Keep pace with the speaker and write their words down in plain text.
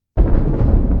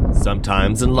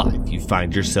Sometimes in life, you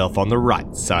find yourself on the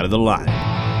right side of the line.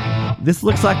 This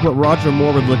looks like what Roger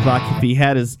Moore would look like if he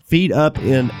had his feet up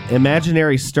in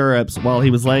imaginary stirrups while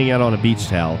he was laying out on a beach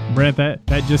towel. Brent,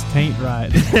 that just tain't right.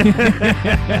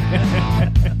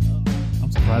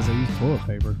 I'm surprised they used toilet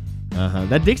paper.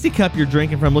 That Dixie cup you're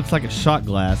drinking from looks like a shot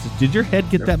glass. Did your head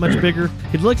get that much bigger?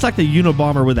 It looks like the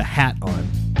Unabomber with a hat on.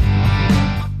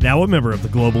 Now a member of the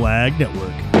Global Ag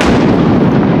Network.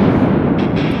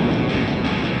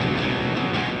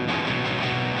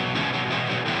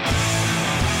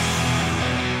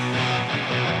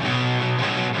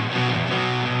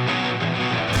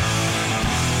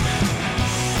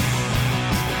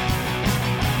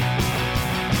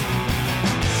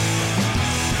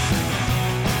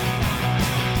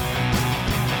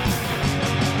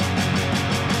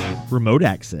 Remote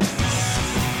access.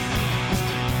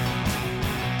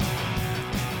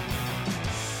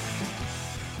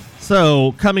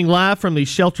 So, coming live from the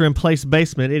shelter-in-place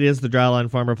basement, it is the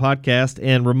Dryline Farmer Podcast,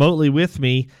 and remotely with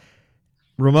me,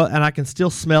 and I can still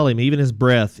smell him, even his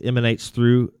breath emanates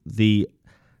through the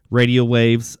radio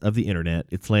waves of the internet.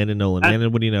 It's Landon Nolan.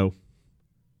 Landon, what do you know?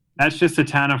 That's just the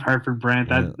town of Hereford, Brent.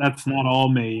 That's not all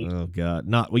me. Oh, God.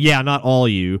 Not all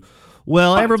you.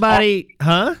 Well, everybody,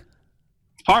 huh?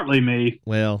 Partly me.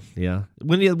 Well, yeah.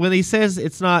 When he says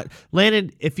it's not,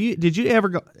 Landon, did you ever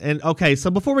go? And okay,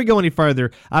 so before we go any further,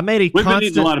 I made a We've been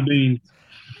eating a lot of beans.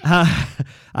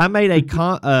 I made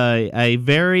a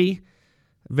very,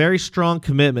 very strong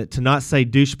commitment to not say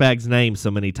douchebag's name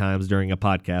so many times during a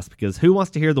podcast, because who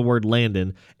wants to hear the word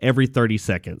Landon every 30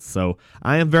 seconds? So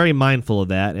I am very mindful of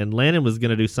that. And Landon was going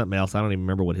to do something else. I don't even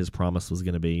remember what his promise was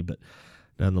going to be, but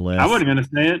nonetheless, I wasn't going to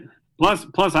say it.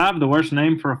 Plus, I have the worst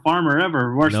name for a farmer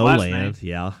ever. Worst no last land, name.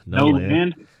 Yeah, no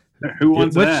land. Who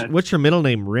wants that? What's your middle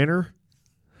name? Renner?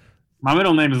 My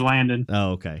middle name is Landon.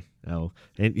 Oh, okay. Oh,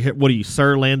 and what are you,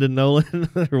 Sir Landon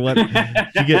Nolan, or what? Did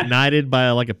you get knighted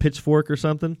by like a pitchfork or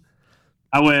something?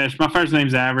 I wish. My first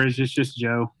name's Average. It's just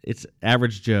Joe. It's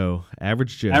Average Joe.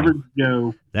 Average Joe. Average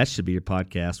Joe. That should be your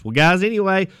podcast. Well, guys,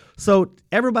 anyway, so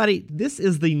everybody, this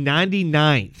is the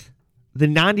 99th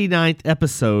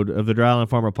episode of the Dryland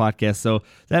Farmer Podcast. So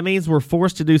that means we're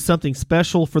forced to do something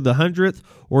special for the 100th,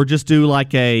 or just do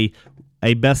like a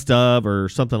best of or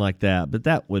something like that. But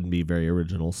that wouldn't be very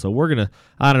original. So we're going to,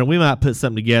 I don't know, we might put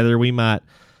something together. We might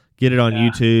get it on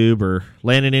YouTube, or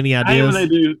land in any ideas.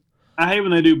 I hate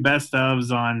when they do best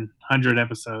ofs on 100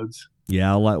 episodes.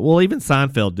 Yeah, well, even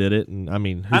Seinfeld did it. And I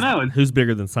mean, who's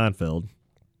bigger than Seinfeld?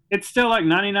 It's still like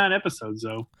 99 episodes,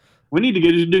 though. We need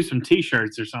to do some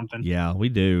T-shirts or something. Yeah, we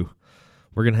do.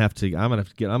 We're gonna have to. I'm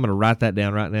gonna write that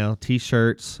down right now.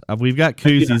 T-shirts. We've got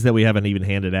koozies that we haven't even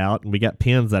handed out, and we got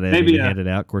pins that I haven't even handed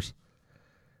out. Of course.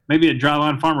 Maybe a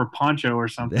Dryline Farmer poncho or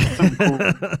something.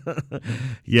 Cool.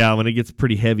 Yeah, when it gets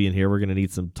pretty heavy in here, we're gonna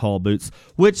need some tall boots.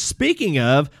 Which, speaking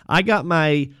of, I got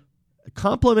my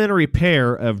complimentary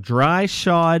pair of dry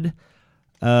shod.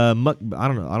 I don't know. I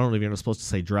don't even know if I'm supposed to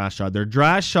say dry shod. They're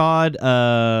dry shod,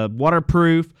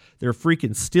 waterproof. They're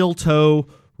freaking steel toe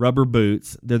rubber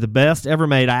boots. They're the best ever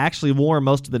made. I actually wore them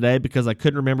most of the day because I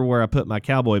couldn't remember where I put my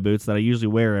cowboy boots that I usually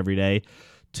wear every day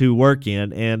to work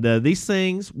in. And these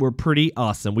things were pretty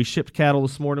awesome. We shipped cattle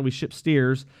this morning. We shipped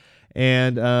steers.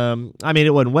 And, I mean,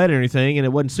 it wasn't wet or anything, and it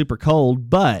wasn't super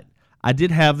cold, but I did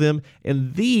have them.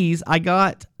 And these, I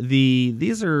got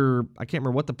these are, I can't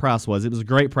remember what the price was. It was a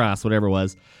great price, whatever it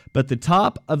was. But the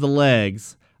top of the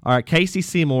legs, all right, Casey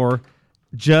Seymour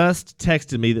just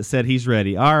texted me that said he's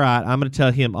ready. All right, I'm going to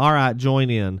tell him, all right, join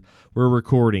in. We're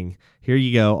recording. Here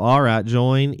you go. All right,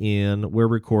 join in. We're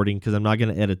recording because I'm not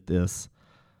going to edit this.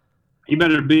 He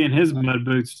better be in his mud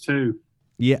boots, too.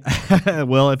 Yeah.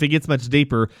 Well, if it gets much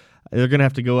deeper, they're going to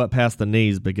have to go up past the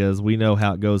knees because we know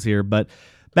how it goes here. But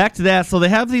back to that. So they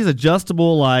have these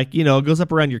adjustable, like, you know, it goes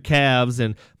up around your calves,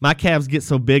 and my calves get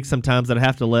so big sometimes that I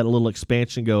have to let a little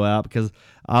expansion go out because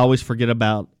I always forget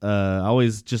about, I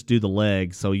always just do the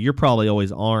legs. So you're probably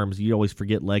always arms. You always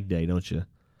forget leg day, don't you?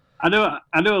 I do a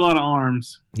lot of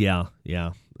arms. Yeah.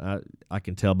 I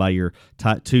can tell by your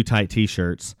too tight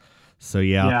T-shirts. So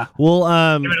yeah. Well,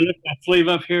 I'm gonna lift my sleeve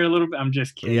up here a little bit. I'm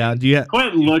just kidding. Yeah.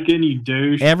 Quit looking, you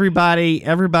douche.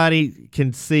 Everybody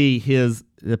can see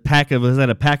a pack of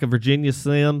Virginia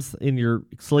Slims in your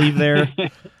sleeve there,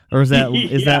 or is that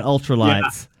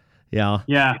ultralights? Yeah.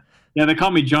 They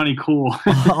call me Johnny Cool.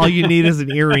 All you need is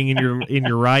an earring in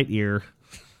your right ear.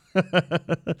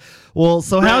 Well,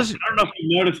 so I don't know if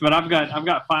you noticed, but I've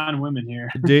got fine women here.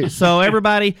 Dude, so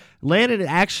everybody, Landon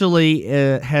actually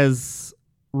has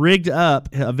rigged up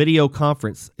a video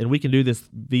conference, and we can do this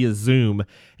via Zoom.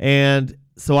 And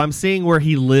so I'm seeing where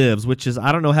he lives, which is,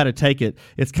 I don't know how to take it.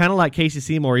 It's kind of like Casey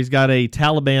Seymour. He's got a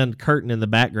Taliban curtain in the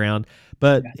background,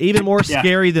 but even more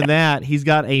scary than that, he's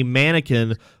got a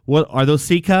mannequin. What are those,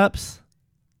 C cups?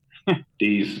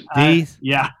 D's. D's?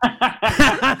 Yeah.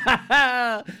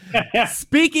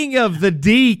 Speaking of the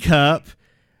D cup,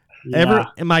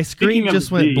 my screen just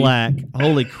went black.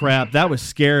 Holy crap, that was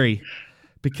scary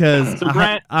because So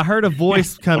Brent, I heard a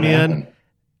voice come in.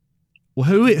 Well,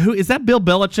 who is that? Bill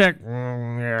Belichick?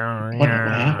 What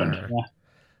happened?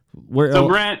 Where, so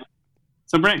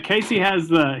Brent, Casey has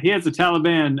the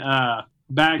Taliban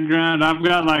background. I've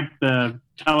got like the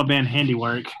Taliban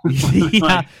handiwork.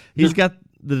 yeah, he's got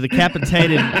the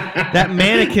decapitated. That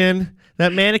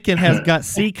mannequin has got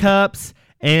C cups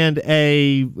and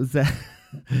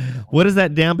what is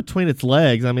that down between its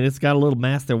legs? I mean, it's got a little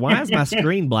mask there. Why is my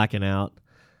screen blacking out?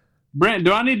 Brent,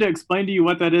 do I need to explain to you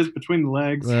what that is between the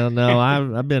legs? Well, no,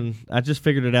 I just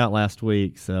figured it out last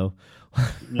week. So,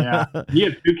 yeah, you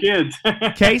have 2 kids.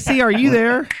 Casey, are you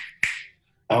there?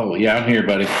 Oh yeah, I'm here,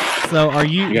 buddy. So, are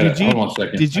you? Hold on a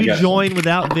second. Did you join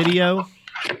without video?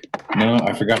 No,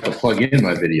 I forgot to plug in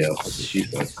my video. That's what she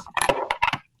said.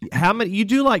 How many? You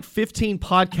do like 15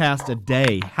 podcasts a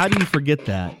day. How do you forget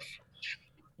that?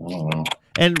 I don't know.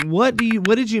 And what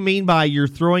did you mean by you're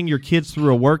throwing your kids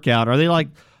through a workout? Are they like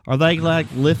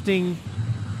lifting?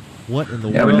 What in the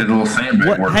world? Yeah, we did a little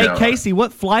sandbag workout. Hey, Casey,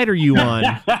 what flight are you on?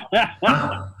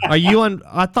 Are you on?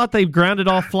 I thought they grounded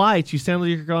all flights. You sound like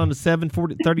you're on the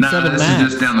 737 Nah, this MAX. is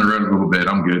just down the road a little bit.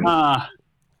 I'm good.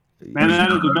 Man,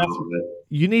 that is the best.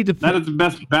 You need to. That is the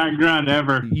best background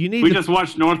ever. We just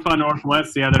watched North by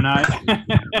Northwest the other night.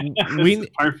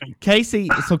 Perfect.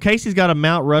 Casey's got a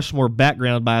Mount Rushmore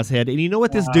background by his head, and you know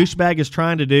what this douchebag is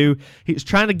trying to do? He's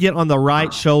trying to get on the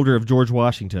right shoulder of George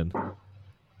Washington.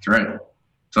 That's right.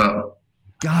 So,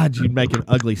 God, you'd make an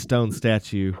ugly stone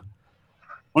statue.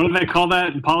 What do they call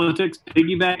that in politics?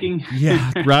 Piggybacking?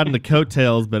 Yeah, riding the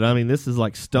coattails, but I mean, this is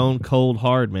like stone cold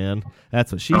hard, man.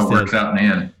 That's what she said. It works out in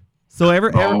the end. So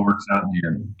all works out in the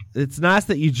end. It's nice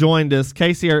that you joined us,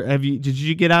 Casey. Did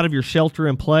you get out of your shelter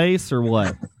in place or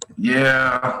what?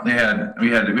 Yeah, we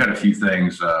had a few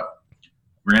things. We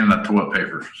ran out of toilet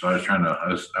paper, so I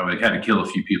had to kill a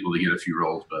few people to get a few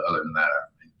rolls, but other than that,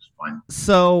 everything's fine.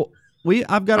 So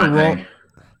I've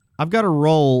got a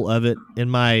roll of it in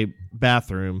my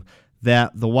bathroom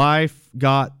that the wife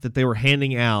got that they were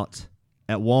handing out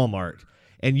at Walmart,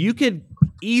 and you could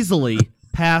easily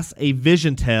pass a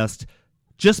vision test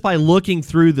just by looking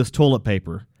through this toilet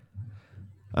paper.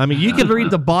 I mean, you could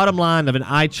read the bottom line of an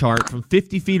eye chart from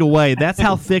 50 feet away. That's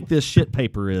how thick this shit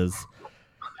paper is.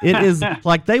 It is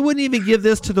like they wouldn't even give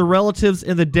this to the relatives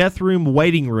in the death room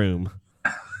waiting room.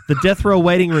 The death row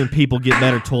waiting room people get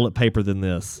better toilet paper than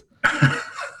this.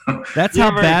 That's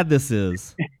how bad this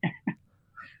is.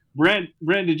 Brent,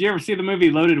 did you ever see the movie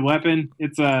Loaded Weapon?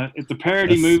 It's a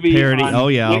parody movie. Parody. Oh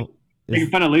yeah. Making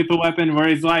fun of Lethal Weapon, where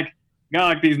he's like got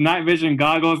like these night vision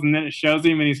goggles, and then it shows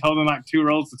him, and he's holding like 2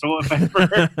 rolls of toilet paper.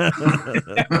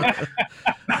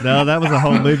 No, that was a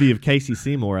whole movie of Casey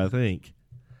Seymour, I think.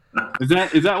 Is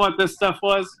that what this stuff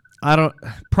was?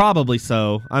 Probably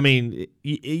so. I mean,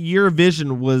 your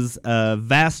vision was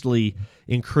vastly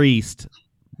increased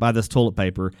by this toilet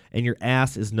paper, and your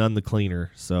ass is none the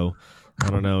cleaner. So I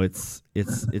don't know. It's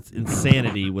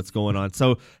insanity what's going on.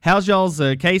 So how's y'all's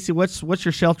Casey? What's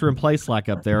your shelter in place like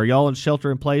up there? Are y'all in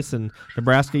shelter in place in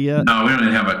Nebraska yet? No, we don't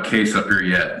even have a case up here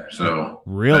yet. So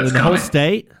really, in the whole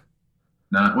state?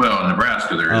 Not well, in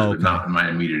Nebraska there is, but not in my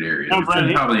immediate area. Oh,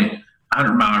 It's probably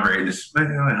 100-mile radius,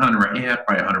 probably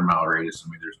 100-mile radius. I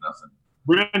mean, there's nothing.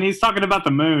 Brent, he's talking about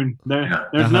the moon.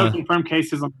 There's no confirmed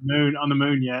cases on the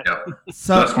moon yet. Yep.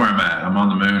 So that's where I'm at. I'm on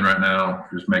the moon right now,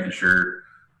 just making sure,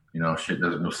 shit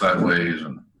doesn't go sideways.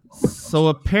 And so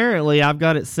apparently I've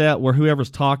got it set where whoever's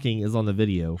talking is on the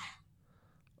video,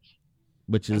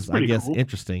 which is, I guess, cool.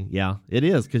 Interesting. Yeah, it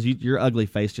is, because your ugly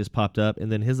face just popped up,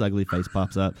 and then his ugly face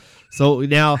pops up. So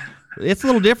now it's a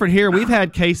little different here. We've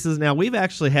had cases now. We've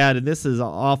actually had, and this is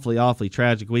awfully, awfully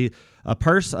tragic.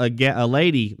 A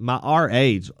lady, our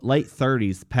age, late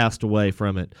 30s, passed away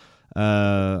from it.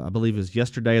 I believe it was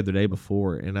yesterday or the day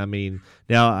before. And I mean,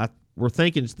 now we're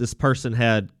thinking this person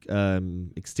had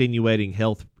extenuating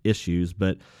health issues,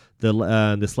 but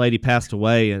this lady passed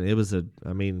away, and it was a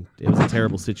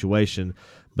terrible situation.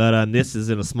 But this is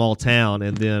in a small town,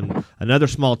 and then another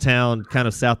small town kind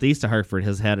of southeast of Hereford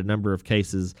has had a number of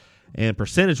cases. And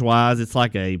percentage-wise, it's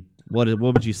like what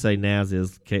would you say Naz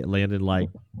is, Landon, like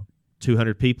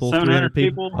 200 people, 300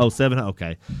 people? Oh, 700.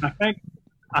 Okay.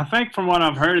 I think from what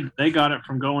I've heard, they got it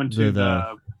from going to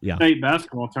the state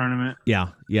basketball tournament.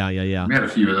 Yeah. We had a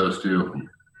few of those too.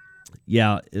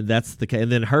 Yeah, that's the case.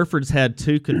 And then Hereford's had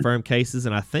 2 confirmed cases,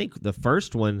 and I think the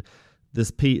first one,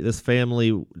 this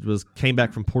family came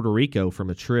back from Puerto Rico from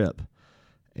a trip.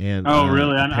 And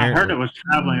really? I heard it was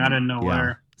traveling. I didn't know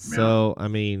where. So I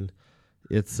mean,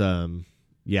 it's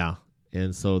yeah.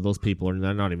 And so those people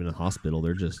they're not even in the hospital.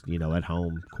 They're just at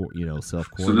home, self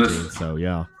quarantine. So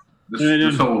yeah.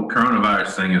 This whole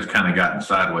coronavirus thing has kind of gotten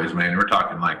sideways, man. We're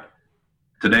talking like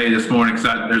today, this morning,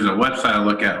 because there's a website I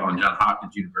look at on Johns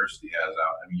Hopkins University has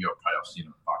out. I mean, you'll probably have seen it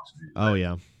on Fox News. Oh,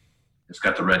 yeah. It's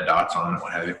got the red dots on it,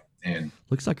 what have you. And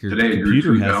looks like your today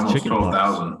computer has almost chicken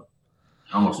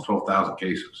 12,000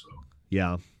 cases. So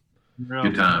yeah.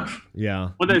 Good times. Yeah.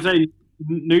 What they say,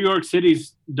 New York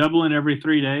City's doubling every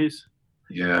 3 days.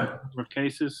 Yeah. With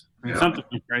cases. I mean, Yeah. something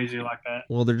crazy like that.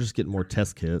 Well, they're just getting more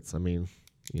test kits. I mean,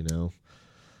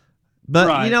 But,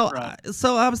 Right.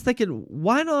 So I was thinking,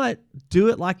 why not do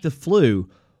it like the flu?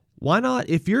 Why not,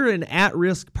 if you're an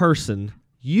at-risk person,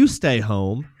 you stay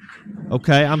home.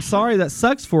 Okay, I'm sorry that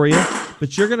sucks for you,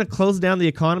 but you're going to close down the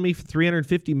economy for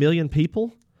 350 million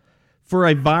people for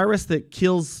a virus that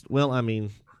kills, well, I mean,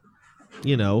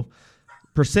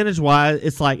 percentage-wise,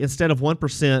 it's like instead of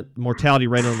 1% mortality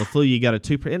rate on the flu, you got a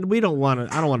 2%. And I don't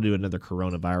want to do another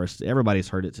coronavirus. Everybody's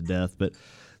heard it to death, but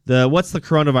what's the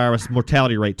coronavirus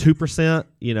mortality rate?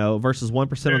 2%, versus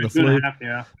 1% on the flu.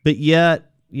 Yeah. But yet,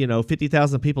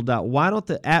 50,000 people die. Why don't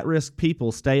the at-risk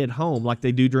people stay at home like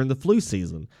they do during the flu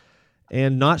season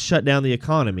and not shut down the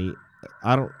economy?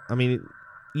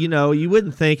 You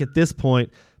wouldn't think at this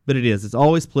point, but it is. It's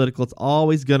always political. It's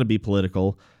always going to be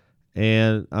political.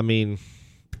 And I mean,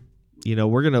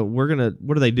 we're gonna.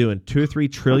 What are they doing? $2 or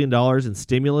 $3 trillion in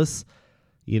stimulus.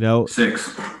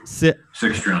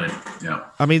 $6 trillion. Yeah.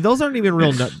 I mean, those aren't even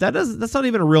real. That's not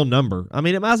even a real number. I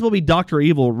mean, it might as well be Dr.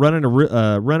 Evil running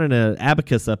an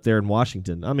abacus up there in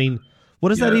Washington. I mean, what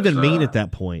does that even mean at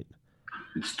that point?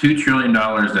 It's $2 trillion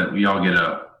that we all get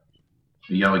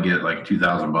get like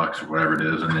 $2,000 or whatever it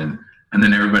is, and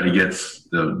then everybody gets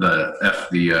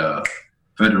the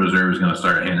Federal Reserve is going to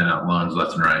start handing out loans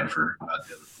left and right for about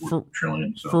the other $4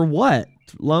 trillion. So. For what?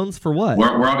 Loans for what?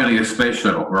 We're all going to get a space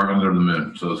shuttle. We're all going to go to the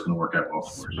moon, so it's going to work out well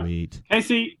for us. Sweet.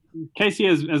 Casey,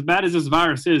 as bad as this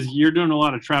virus is, you're doing a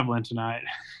lot of traveling tonight.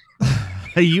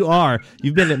 Hey, you are.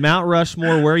 You've been at Mount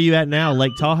Rushmore. Where are you at now?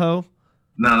 Lake Tahoe?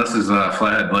 No, this is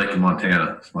Flathead Lake in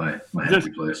Montana. It's my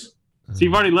happy place. So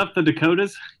you've already left the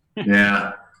Dakotas?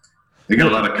 Yeah. They got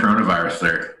a lot of coronavirus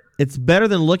there. It's better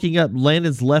than looking up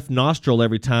Landon's left nostril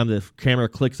every time the camera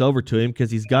clicks over to him because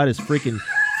he's got his freaking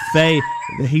face.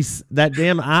 That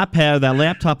damn iPad, that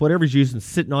laptop, whatever he's using,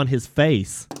 sitting on his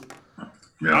face.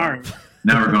 Yeah. All right.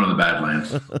 Now we're going to the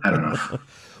Badlands. I don't know.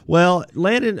 Well,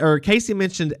 Casey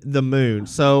mentioned the moon.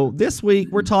 So this week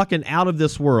we're talking out of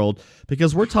this world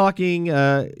because we're talking.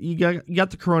 You got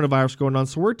the coronavirus going on,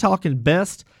 so we're talking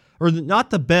best, or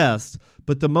not the best,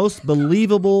 but the most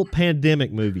believable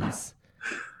pandemic movies.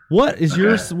 What is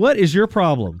your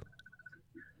problem?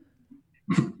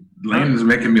 Landon's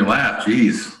making me laugh.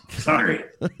 Jeez. Sorry.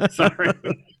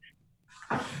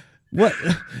 What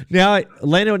now,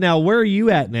 Landon? Now, where are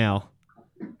you at now?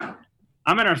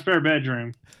 I'm in our spare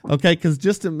bedroom. Okay, because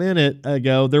just a minute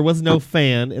ago there was no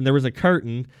fan and there was a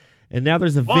curtain, and now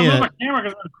there's a Well, I'm on vent. my camera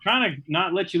because I'm trying to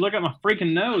not let you look at my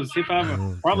freaking nose. See if I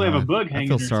have probably have a bug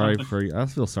hanging. I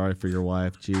feel sorry for your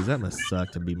wife. Jeez, that must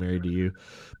suck to be married to you.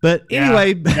 But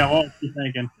anyway, Yeah, what was you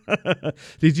thinking?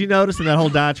 did you notice in that whole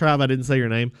diatribe I didn't say your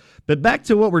name? But back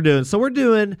to what we're doing. So we're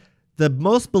doing the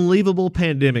most believable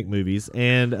pandemic movies,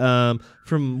 and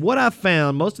from what I've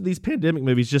found, most of these pandemic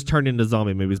movies just turned into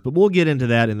zombie movies. But we'll get into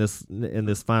that in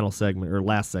this final segment or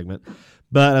last segment.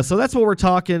 But so that's what we're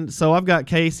talking. So I've got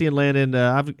Casey and Landon.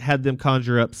 I've had them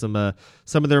conjure up some of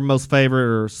their most favorite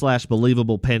or /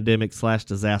 believable pandemic /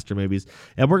 disaster movies,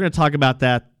 and we're going to talk about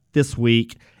that this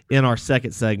week in our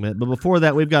second segment. But before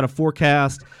that, we've got a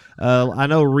forecast. I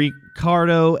know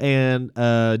Ricardo and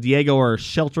Diego are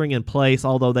sheltering in place,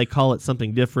 although they call it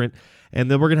something different. And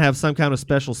then we're going to have some kind of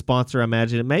special sponsor, I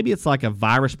imagine. Maybe it's like a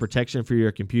virus protection for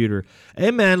your computer.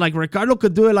 Hey, man, like Ricardo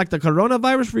could do it like the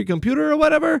coronavirus for your computer or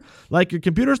whatever. Like your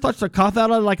computer starts to cough out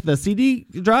of like the CD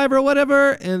drive or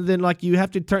whatever. And then like you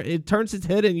have to it turns its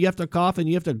head and you have to cough and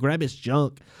you have to grab its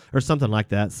junk or something like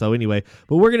that. So anyway,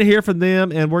 but we're going to hear from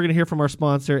them and we're going to hear from our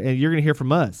sponsor and you're going to hear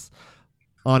from us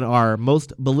on our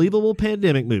most believable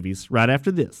pandemic movies right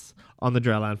after this on the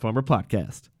Dryline Farmer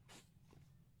Podcast.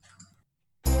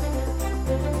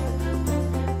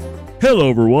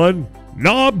 Hello, everyone.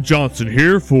 Knob Johnson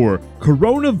here for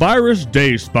Coronavirus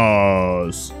Day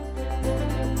Spas.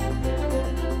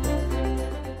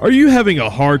 Are you having a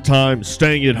hard time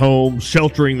staying at home,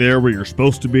 sheltering there where you're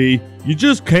supposed to be? You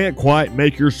just can't quite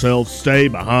make yourself stay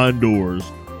behind doors.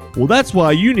 Well, that's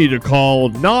why you need to call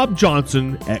Knob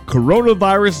Johnson at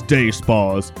Coronavirus Day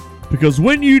Spas, because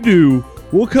when you do,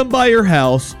 we'll come by your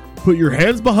house, put your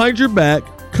hands behind your back,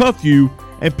 cuff you,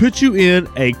 and put you in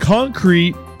a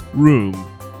concrete room.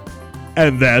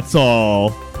 And that's all.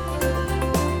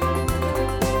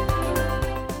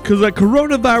 Because at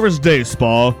Coronavirus Day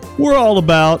Spa, we're all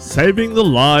about saving the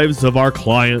lives of our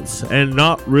clients and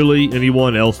not really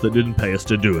anyone else that didn't pay us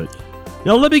to do it.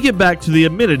 Now let me get back to the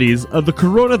amenities of the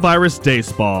Coronavirus Day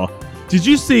Spa. Did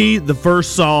you see the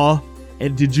first Saw?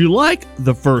 And did you like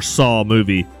the first Saw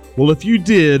movie? Well, if you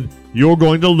did, you're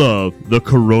going to love the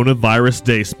Coronavirus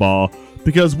Day Spa,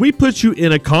 because we put you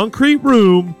in a concrete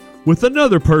room with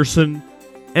another person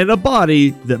and a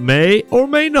body that may or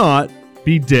may not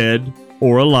be dead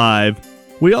or alive.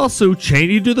 We also chain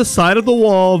you to the side of the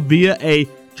wall via a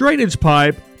drainage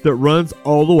pipe that runs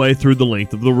all the way through the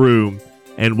length of the room.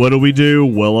 And what do?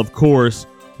 Well, of course,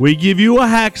 we give you a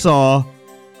hacksaw,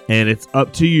 and it's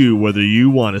up to you whether you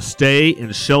want to stay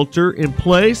in shelter in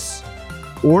place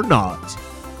or not.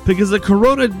 Because at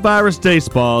Coronavirus Day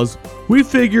Spas, we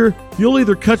figure you'll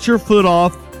either cut your foot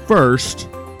off first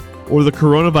or the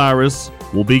coronavirus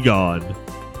will be gone.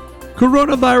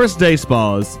 Coronavirus Day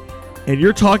Spas. And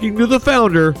you're talking to the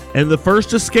founder and the first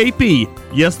escapee.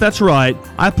 Yes, that's right.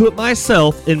 I put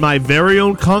myself in my very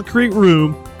own concrete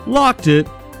room, locked it,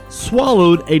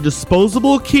 swallowed a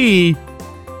disposable key,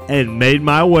 and made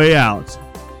my way out.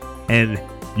 And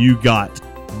you got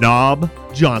Knob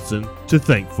Johnson to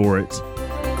thank for it.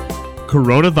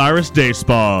 Coronavirus Day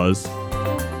Spas.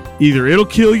 Either it'll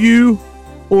kill you,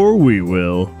 or we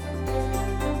will.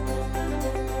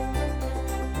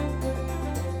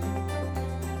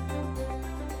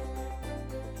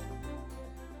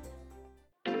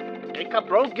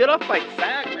 Cabron, get off my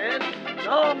sack, man.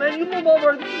 No, man, you move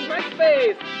over. This is my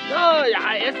space. No,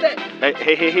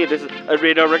 Hey, this is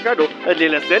Reno Ricardo, de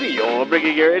la Serio,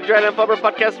 bringing your Adrenaline Pumper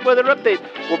Podcast weather update.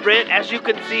 Well, Brent, as you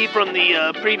can see from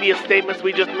the previous statements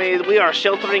we just made, we are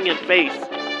sheltering in face.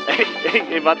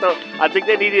 Hey, Vato, I think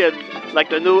they needed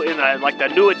the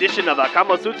new edition of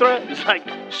Kama Sutra. It's like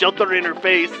shelter in her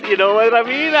face. You know what I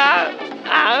mean?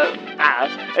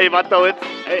 Hey, Vato,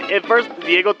 at first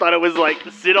Diego thought it was like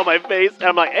sit on my face, and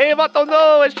I'm like, hey, Vato,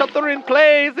 no, it's shelter in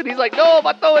place, and he's like, no,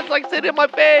 Vato, it's like sit in my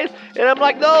face, and I'm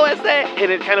like, no, it's that,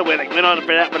 and it kind of went on for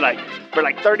that for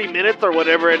 30 minutes or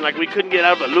whatever, and we couldn't get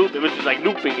out of the loop. It was just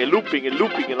looping and looping and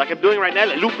looping, and like I'm doing right now,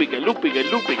 looping and looping and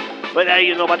looping. But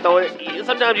Vato,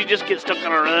 sometimes you just get stuck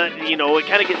on a run, and, it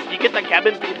kind of you get the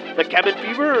cabin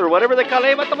fever or whatever they call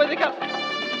it. Vato, what they call it?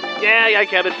 Yeah,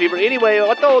 cabin fever. Anyway,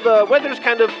 although the weather's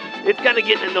it's kind of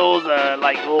getting in those,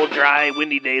 old, dry,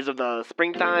 windy days of the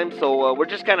springtime, so we're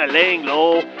just kind of laying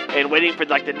low and waiting for,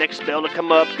 the next spell to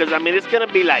come up, because, it's going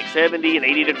to be, 70 and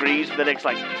 80 degrees for the next,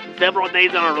 several days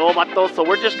in a row, Vato, so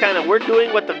we're just we're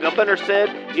doing what the governor said,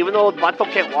 even though Vato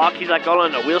can't walk, he's, all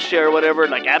on a wheelchair or whatever,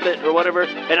 Abbott or whatever,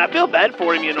 and I feel bad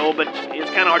for him, but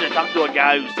it's kind of hard to talk to a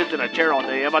guy who sits in a chair all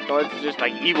day, Vato, it's just,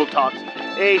 evil talk.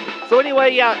 Hey, so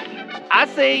anyway, yeah, I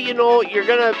say, you're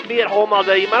going to be at home all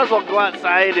day. You might as well go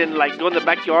outside and, go in the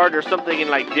backyard or something and,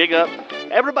 dig up.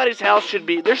 Everybody's house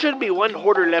there shouldn't be one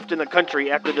hoarder left in the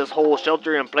country after this whole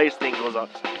shelter-in-place thing goes on,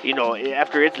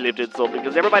 after it's lifted. So,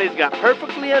 because everybody's got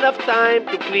perfectly enough time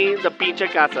to clean the pinche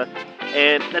casa.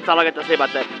 And that's all I got to say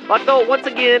about that. But, though, once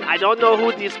again, I don't know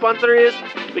who the sponsor is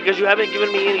because you haven't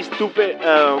given me any stupid,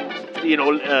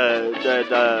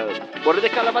 what do they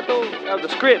call it, the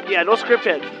script. Yeah, no script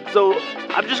yet. So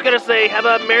I'm just going to say have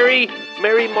a Merry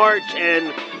March,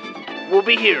 and we'll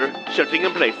be here, sheltering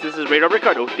in place. This is Radar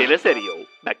Ricardo, de la Serio.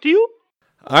 Back to you.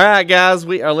 All right, guys.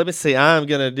 Let me see. I'm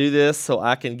going to do this so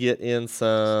I can get in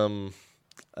some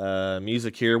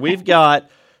music here. We've got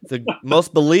the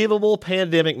most believable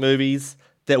pandemic movies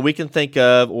that we can think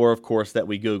of, or, of course, that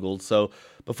we Googled. So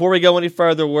before we go any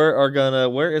further,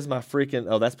 where is my freaking...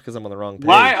 Oh, that's because I'm on the wrong page.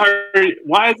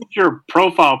 Why is it your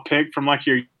profile pic from,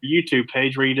 your YouTube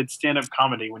page where you did stand-up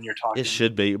comedy when you're talking? It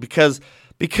should be. Because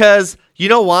you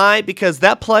know why? Because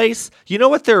that place, you know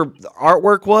what their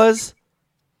artwork was?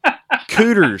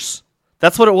 Cooters.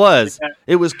 That's what it was.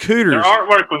 It was Cooters. Their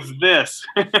artwork was this.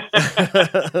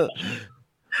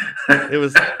 It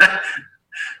was...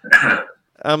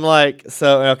 I'm like,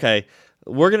 so, okay.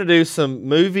 We're gonna do some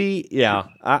movie. Yeah,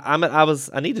 I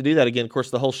need to do that again. Of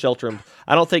course, the whole shelter.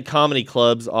 I don't think comedy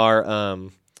clubs are. I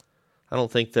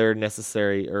don't think they're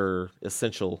necessary or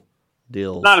essential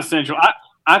deals. Not essential.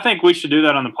 I think we should do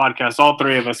that on the podcast. All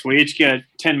three of us. We each get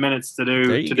 10 minutes to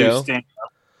do stand-up.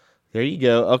 There you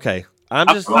go. Okay, I'm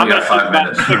I'm just. Well, I going got to 5 take about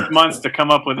minutes. 6 months to come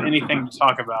up with anything to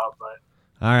talk about, but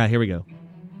All right, here we go.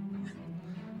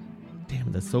 Damn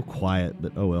it, that's so quiet,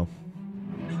 but oh well.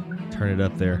 Turn it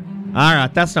up there. All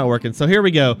right, that's not working. So here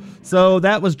we go. So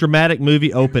that was dramatic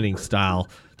movie opening style.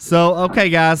 So, okay,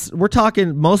 guys, we're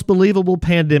talking most believable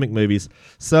pandemic movies.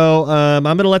 So I'm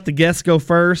going to let the guests go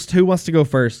first. Who wants to go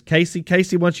first? Casey,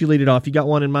 why don't you lead it off? You got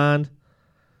one in mind?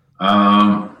 Okay,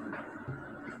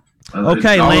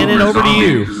 all of them Landon, are over to zombie-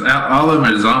 you. 'cause all of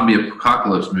them are zombie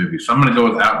apocalypse movies, so I'm going to go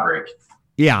with Outbreak.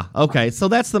 Yeah, okay. So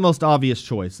that's the most obvious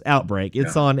choice, Outbreak.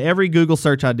 It's on every Google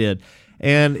search I did.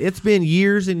 And it's been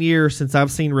years and years since I've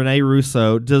seen Rene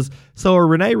Russo. So are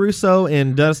Rene Russo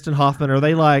and Dustin Hoffman, are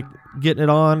they like getting it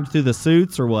on through the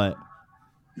suits or what?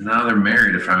 No, they're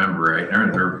married, if I remember right.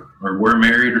 Or we're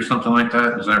married or something like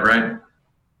that. Is that right?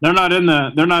 they're not in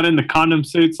the condom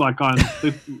suits like on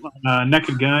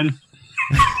Naked Gun.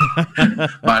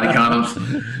 Body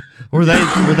condoms. Were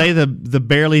they the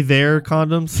barely there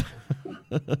condoms?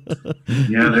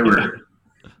 Yeah, they were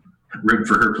ribbed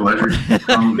for her pleasure.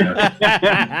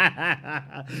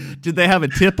 Yeah. Did they have a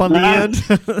tip on the end?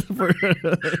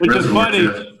 Which is Reservoir funny.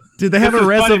 tip. Did they have a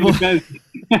reservoir? Did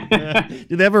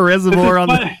they have a reservoir on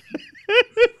the?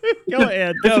 Go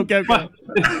ahead. Go.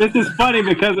 This is funny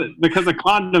because a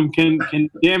condom can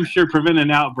damn sure prevent an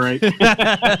outbreak. Does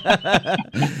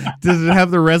it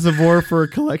have the reservoir for a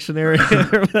collection area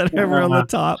or whatever on the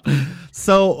top?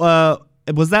 So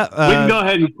was that? We can go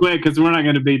ahead and quit because we're not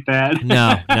going to beat that.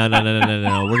 No.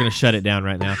 We're gonna shut it down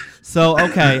right now. So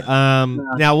okay.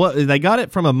 Now what? They got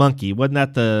it from a monkey. Wasn't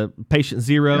that the patient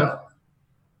zero?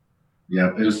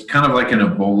 Yeah, it was kind of like an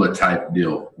Ebola type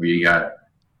deal where you got,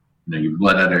 you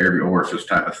bled out of every orifice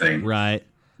type of thing. Right.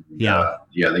 Yeah.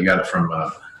 Yeah, they got it from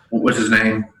what was his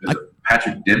name? Is it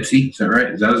Patrick Dempsey? Is that right?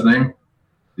 Is that his name?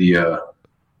 The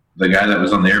guy that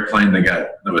was on the airplane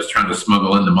that was trying to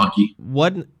smuggle in the monkey.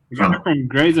 Wasn't From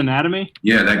Grey's Anatomy?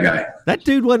 Yeah, that guy. that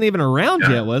dude wasn't even around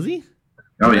Yeah. yet, was he?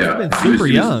 Oh He's yeah, been He was- super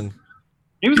he was- young.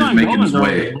 He was He was on making Golden his Girls,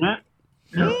 way. wasn't it?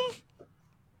 Yeah.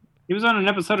 He was on an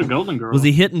episode of Golden Girls. Was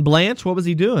he hitting Blanche? What was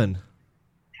he doing?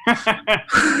 No,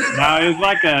 he was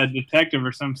like a detective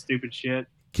or some stupid shit.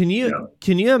 Can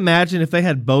you imagine if they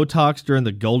had Botox during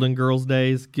the Golden Girls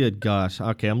days? Good gosh.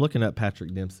 Okay, I'm looking up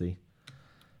Patrick Dempsey.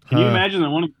 Can you imagine that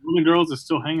one of the Golden Girls is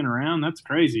still hanging around? That's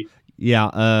crazy.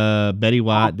 Yeah, Betty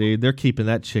White, dude. They're keeping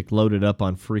that chick loaded up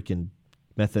on freaking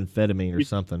methamphetamine or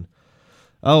something.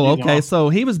 Oh, He's okay. awesome. So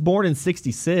he was born in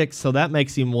 1966, so that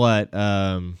makes him what?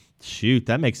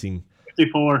 That makes him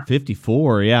 54.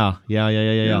 54. Yeah.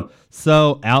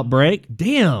 So Outbreak.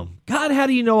 Damn. God, how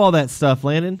do you know all that stuff,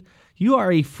 Landon? You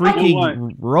are a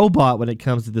freaking robot when it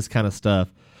comes to this kind of stuff.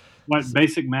 What,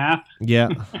 basic math? Yeah.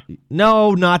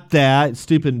 No, not that.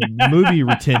 Stupid movie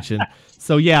retention.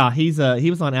 So yeah, he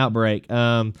was on Outbreak.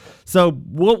 So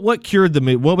what cured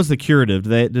the what was the curative?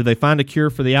 Did they find a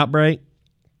cure for the outbreak?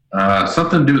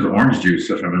 Something to do with orange juice,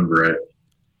 if I remember right.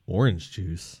 Orange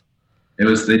juice. It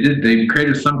was they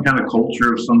created some kind of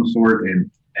culture of some sort and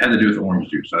it had to do with orange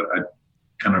juice. I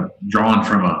kind of drawn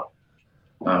from a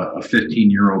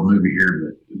 15-year-old movie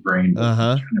here, but the brain.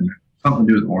 Something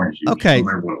to do with orange juice. Okay. I don't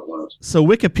remember what it was. So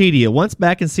Wikipedia, once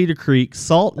back in Cedar Creek,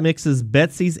 Salt mixes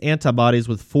Betsy's antibodies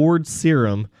with Ford's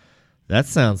serum. That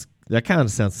kind of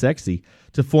sounds sexy.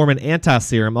 To form an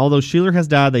anti-serum. Although Sheeler has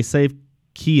died, they saved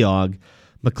Keogh.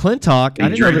 McClintock,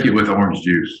 They drank it with orange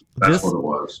juice. That's what it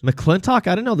was. McClintock,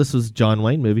 I didn't know this was a John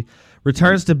Wayne movie.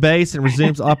 Returns to base and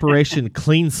resumes Operation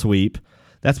Clean Sweep.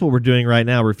 That's what we're doing right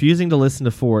now. Refusing to listen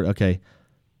to Ford. Okay.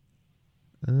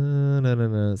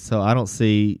 No. So I don't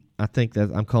see. I think that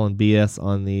I'm calling BS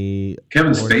on the.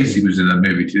 Kevin Spacey was in that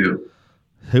movie too.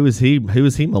 Who is he? Who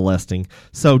is he molesting?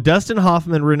 So Dustin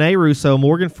Hoffman, Rene Russo,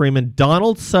 Morgan Freeman,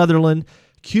 Donald Sutherland,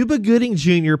 Cuba Gooding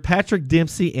Jr., Patrick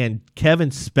Dempsey, and Kevin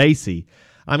Spacey.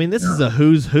 I mean, this is a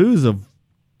who's of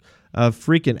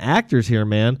freaking actors here,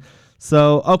 man.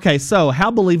 So, okay, so how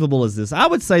believable is this? I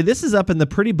would say this is up in the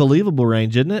pretty believable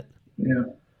range, isn't it? Yeah.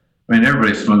 I mean,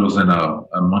 everybody smuggles in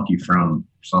a monkey from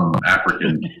some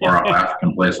African or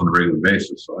African place on a regular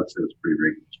basis, so I'd say it's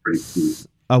pretty cool.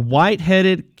 A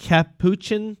white-headed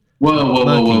capuchin.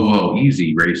 Whoa.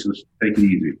 Easy, racist. Take it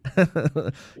easy.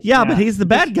 Yeah, but he's the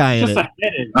bad guy in Just it. a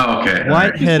headed. Oh, okay.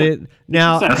 White-headed.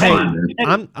 Now, Just a hey, headed-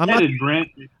 I'm not headed Brent.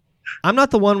 I'm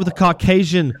not the one with the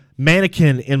Caucasian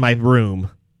mannequin in my room.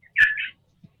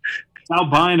 It's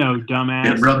albino, It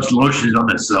dumbass. rubs lotion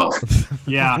on itself.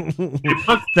 Yeah.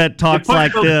 That talks puts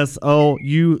like the- this. Oh,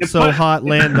 you it so put- hot,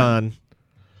 land on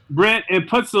Brent, it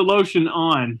puts the lotion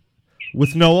on.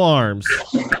 with no arms.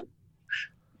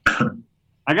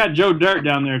 I got Joe Dirt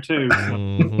down there too.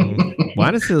 Mhm. Why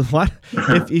Why does it? Why?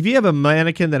 If you have a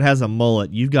mannequin that has a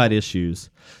mullet, you've got issues.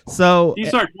 So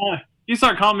You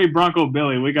start calling me Bronco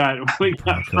Billy. We got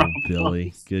Bronco problems.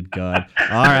 Billy, good God!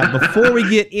 All right, before we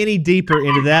get any deeper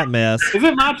into that mess, Is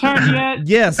it my turn yet?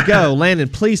 yes, go, Landon.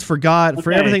 Please, for God,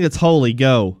 for Okay. everything that's holy,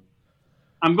 go.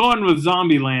 I'm going with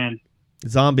Zombieland.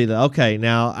 Zombieland. Okay,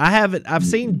 now I've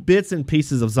seen bits and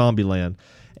pieces of Zombieland,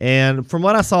 and from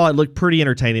what I saw, it looked pretty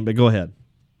entertaining. But go ahead.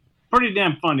 Pretty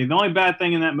damn funny. The only bad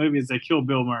thing in that movie is they kill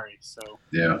Bill Murray. So,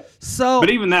 Yeah. So, but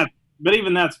even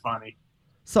that's funny.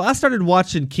 so I started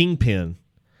watching Kingpin.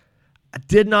 I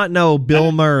did not know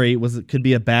Bill Murray could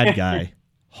be a bad guy.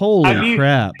 Holy Have you-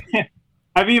 crap!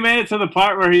 Have you made it to the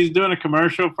part where he's doing a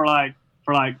commercial for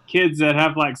kids that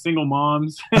have like single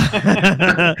moms?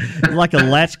 Like a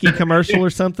latchkey commercial or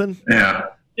something. Yeah.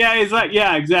 Yeah,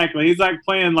 exactly. He's like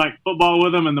playing like football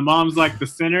with them, and the mom's like the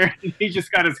center. He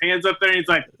just got his hands up there, and he's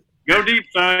like, "Go deep,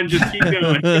 son. Just keep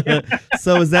going."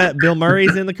 So is that Bill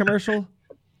Murray's in the commercial?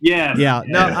 Yes. Yeah.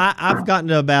 No, I've gotten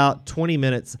to about 20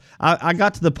 minutes. I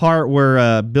got to the part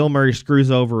where Bill Murray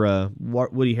screws over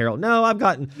Woody Harrelson. No, I've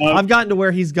gotten to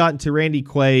where he's gotten to Randy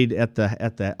Quaid at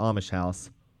the Amish house.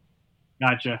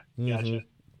 Gotcha. Mhm.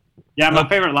 Yeah, my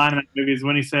favorite line in that movie is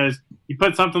when he says, "You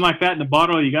put something like that in a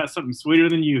bottle, you got something sweeter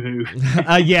than Yoo-hoo."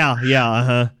 Yeah.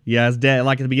 His dad,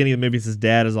 like at the beginning of the movie, his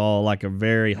dad is all like a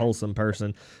very wholesome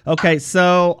person. Okay,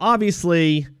 so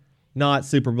obviously not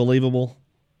super believable.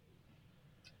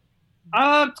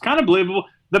 It's kind of believable.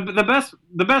 The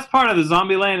best part of the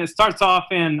Zombieland, it starts off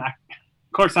in, of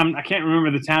course, I can't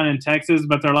remember the town in Texas,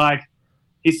 but they're like,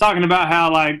 he's talking about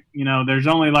how like, you know, there's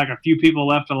only like a few people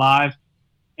left alive,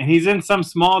 and he's in some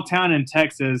small town in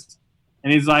Texas,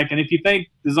 and he's like, and if you think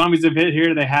the zombies have hit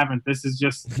here, they haven't. This is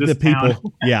just this The town.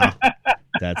 people. Yeah.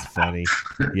 That's funny.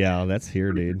 Yeah, that's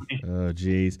here, dude. Oh,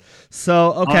 geez.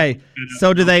 So, okay.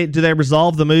 So do they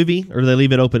resolve the movie, or do they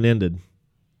leave it open ended?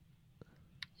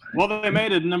 Well, they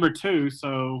made it number 2,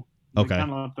 so they Okay. kind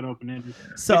of left it open ended.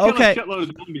 So, They kill okay. a shitload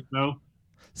of zombies though.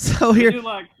 So They here, do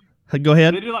like go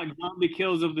ahead. they do like zombie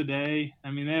kills of the day.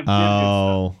 I mean, they have good stuff.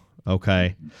 Oh,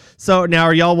 okay. So now,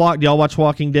 do y'all watch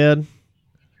Walking Dead?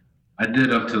 I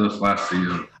did up to this last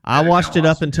season. I watched it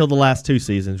up until the last 2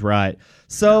 seasons, right?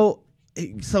 So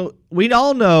we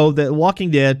all know that Walking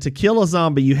Dead, to kill a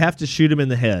zombie, you have to shoot him in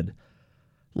the head.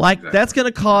 Like, Exactly. that's going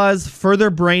to cause further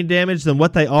brain damage than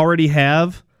what they already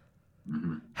have.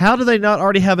 Mm-hmm. How do they not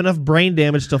already have enough brain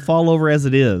damage to fall over as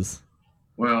it is?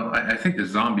 Well, I think the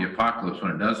zombie apocalypse,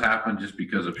 when it does happen, just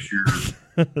because of sheer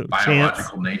Chance,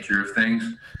 biological nature of things,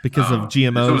 because of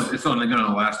GMOs. it's only going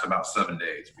to last about 7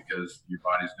 days because your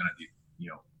body's going to be,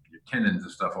 your tendons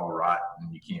and stuff all rot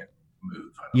and you can't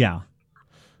move. Yeah,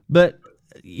 but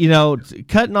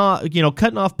cutting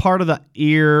off part of the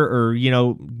ear, or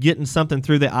getting something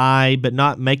through the eye, but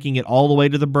not making it all the way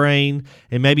to the brain,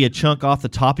 and maybe a chunk off the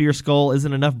top of your skull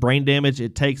isn't enough brain damage.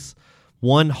 It takes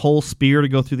one whole spear to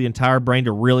go through the entire brain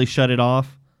to really shut it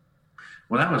off.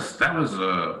 Well, that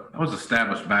was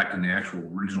established back in the actual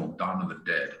original Dawn of the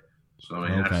Dead. So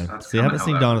Okay. that's See, I haven't kinda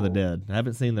seen how Dawn that of the rolled. Dead. I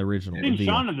haven't seen the original. Seen deal.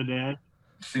 Shaun of the Dead.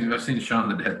 I've seen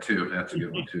Shaun of the Dead too. That's a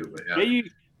good one too. But yeah,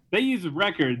 They use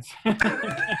records,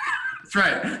 that's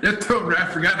right. I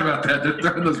forgot about that. They're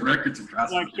throwing those records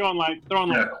across. like throwing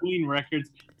Yeah. Queen records.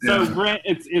 So Yeah. Brent,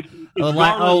 it's Oh,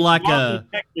 Garland,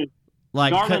 Texas.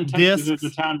 like Garland, cut Texas discs.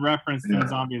 is the town referenced in Yeah.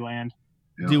 Zombieland.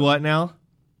 Yeah. Do what now?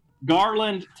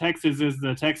 Garland, Texas is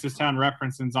the Texas town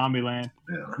reference in Zombieland.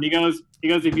 Yeah. And he goes,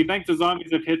 if you think the zombies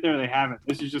have hit there, they haven't.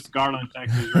 This is just Garland,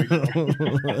 Texas, right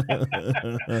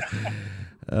there.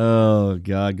 Oh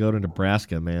God, go to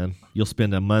Nebraska, man. You'll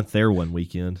spend a month there one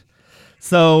weekend.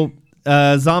 So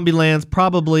Zombieland's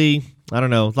probably, I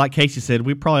don't know, like Casey said,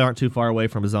 we probably aren't too far away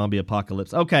from a zombie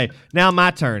apocalypse. Okay, now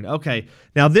my turn. Okay,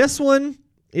 now this one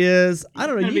is, I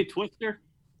don't know, Gonna be Twister.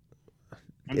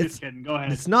 I'm It's- just kidding. Go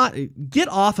ahead. it's not, get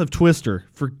off of Twister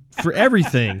for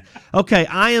everything. Okay,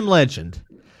 I Am Legend.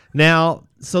 Now,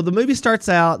 so the movie starts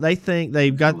out,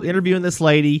 they've got interviewing this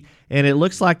lady, and it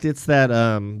looks like it's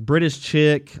that British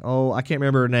chick. Oh, I can't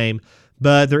remember her name,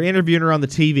 but they're interviewing her on the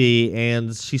TV,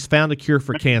 and she's found a cure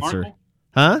for cancer. Marvel?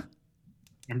 Huh?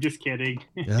 I'm just kidding.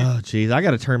 Oh, geez. I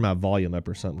got to turn my volume up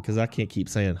or something because I can't keep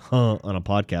saying huh on a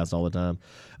podcast all the time.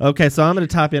 Okay, so I'm going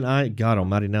to type in, God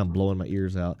almighty, now I'm blowing my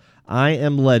ears out. I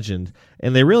Am Legend.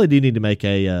 And they really do need to make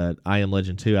a I Am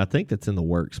Legend 2. I think that's in the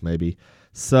works, maybe. Did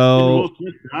So, Will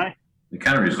Smith die? They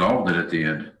kind of resolved it at the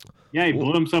end. Yeah, he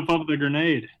blew himself up with a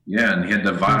grenade. Yeah, and he had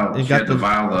the vial. He She got had the the-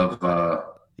 vial of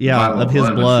yeah, vial of his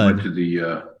when she blood went to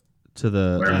the to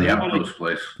the wherever the Nobody- outpost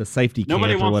place. the safety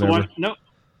Nobody camp or wants to whatever. watch.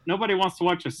 Nobody wants to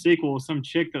watch a sequel with some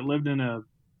chick that lived in a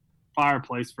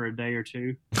fireplace for a day or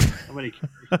two. Nobody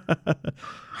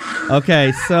cares.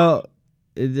 Okay, so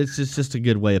it's just a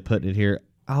good way of putting it here.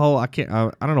 Oh, I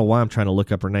don't know why I'm trying to look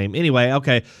up her name. Anyway,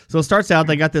 okay. So it starts out,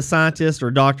 they got this scientist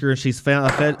or doctor, and she's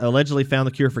allegedly found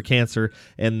the cure for cancer,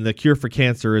 and the cure for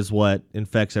cancer is what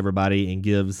infects everybody and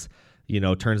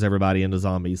turns everybody into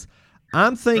zombies.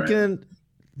 I'm thinking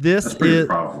That's pretty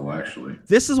probable, actually.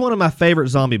 This is one of my favorite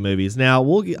zombie movies. Now,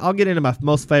 I'll get into my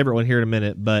most favorite one here in a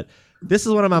minute, but this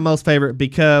is one of my most favorite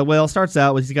because, it starts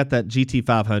out with he's got that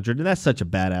GT500, and that's such a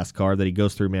badass car that he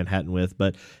goes through Manhattan with,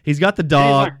 but he's got the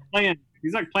dog.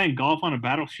 He's like playing golf on a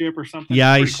battleship or something.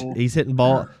 Yeah, cool. he's hitting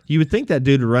ball. You would think that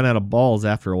dude would run out of balls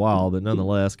after a while, but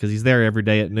nonetheless, because he's there every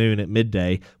day at noon, at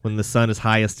midday, when the sun is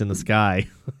highest in the sky.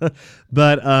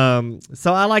 But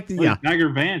so I like Bagger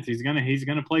Vance. He's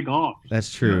gonna play golf.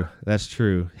 That's true. That's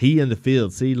true. He in the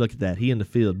field. See, look at that. He in the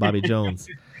field. Bobby Jones.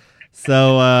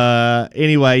 So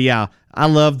anyway, yeah, I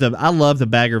love the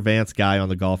Bagger Vance guy on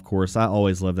the golf course. I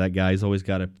always love that guy. He's always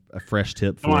got a fresh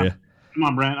tip for you. Come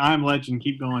on, Brent. I Am Legend.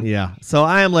 Keep going. Yeah. So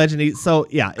I Am Legend. It's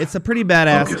a pretty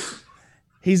badass. Focus.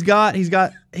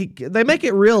 They make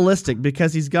it realistic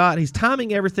because he's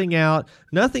timing everything out.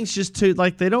 Nothing's just too,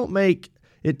 they don't make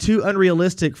it too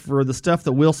unrealistic for the stuff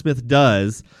that Will Smith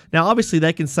does. Now, obviously,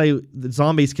 they can say that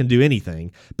zombies can do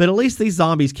anything, but at least these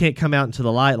zombies can't come out into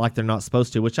the light like they're not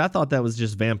supposed to, which I thought that was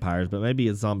just vampires, but maybe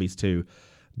it's zombies too.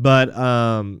 But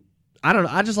I don't know.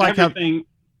 I just like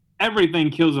Everything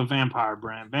kills a vampire,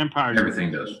 Brent. Vampires.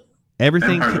 Everything does.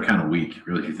 Everything. Vampires are kind of weak,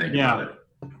 really, if you think about it.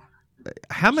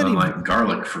 How many? Like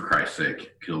garlic, for Christ's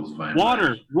sake, kills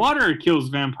vampires. Water kills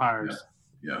vampires.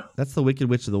 Yeah. That's the Wicked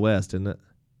Witch of the West, isn't it?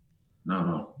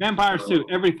 No. Vampires too.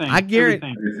 Everything. I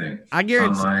guarantee. Everything. I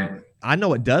guarantee. Sunlight. I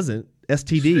know it doesn't.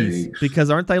 STDs, Snakes. because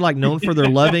aren't they known for their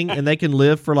loving and they can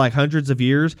live for hundreds of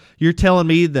years? You're telling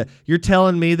me that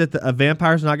a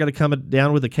vampire's not going to come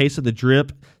down with a case of the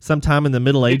drip sometime in the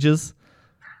Middle Ages?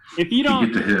 If you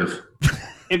don't, get to HIV.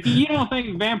 If you don't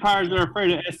think vampires are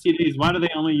afraid of STDs, why do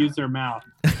they only use their mouth?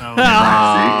 So,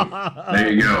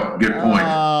 there you go. Good point.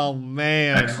 Oh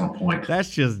man, Excellent point. That's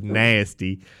just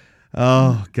nasty.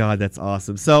 Oh God, that's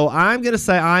awesome. So I'm gonna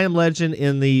say I Am Legend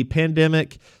in the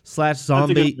pandemic / zombie. That's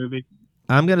a good movie.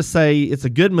 I'm gonna say it's a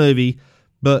good movie,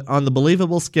 but on the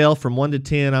believable scale from 1 to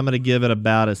 10, I'm gonna give it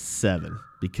about a 7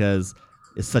 because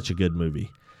it's such a good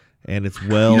movie, and it's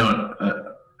well done.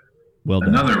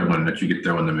 Another one that you could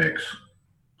throw in the mix,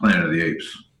 Planet of the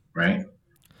Apes, right?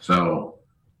 So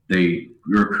they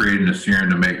were creating a serum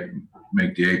to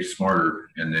make the apes smarter,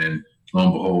 and then lo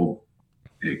and behold,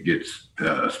 it gets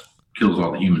kills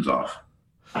all the humans off.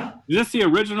 Is this the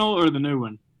original or the new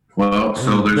one? Well,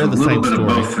 so there's They're a the little same bit story.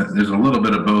 of both. There's a little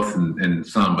bit of both in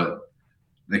some, but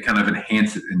they kind of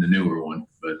enhance it in the newer one.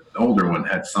 But the older one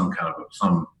had some kind of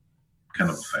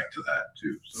effect to that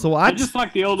too. So I just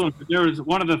like the old one. There was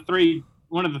one of the three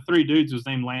dudes was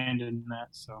named Landon in that.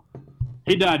 So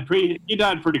he died pretty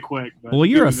quick. But well,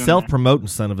 you're he a was in self-promoting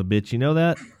son of a bitch. You know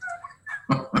that?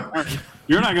 there.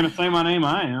 You're not going to say my name.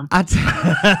 I am.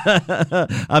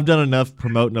 I've done enough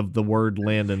promoting of the word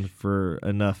Landon for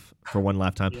one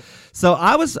lifetime. Yeah. So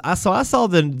I saw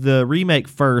the remake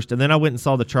first, and then I went and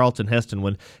saw the Charlton Heston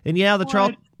one. And yeah,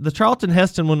 the Charlton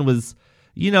Heston one was,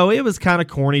 it was kind of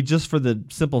corny just for the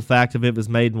simple fact of it was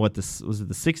made in the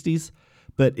 60s.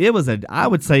 But I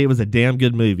would say it was a damn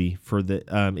good movie for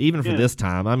the even for this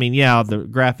time. I mean, yeah, the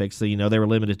graphics, so they were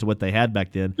limited to what they had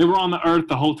back then. They were on the earth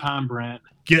the whole time, Brent.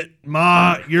 Get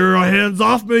your hands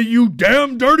off me, you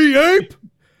damn dirty ape!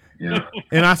 Yeah.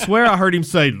 And I swear I heard him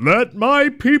say, "Let my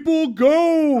people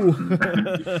go."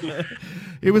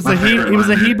 It was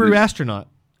a Hebrew astronaut.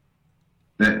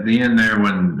 The end there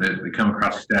when they come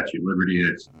across the Statue of Liberty and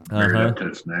it's buried up to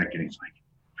its neck, and he's like,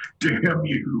 "Damn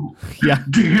you! Yeah,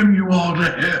 damn you all to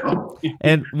hell!"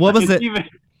 And what was it?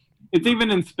 It's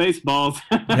even in Spaceballs.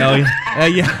 Oh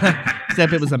yeah,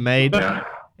 except it was a maid. Yeah.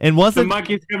 And the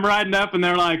monkeys come riding up, and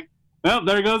they're like, "Well,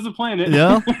 there goes the planet."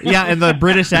 Yeah, and the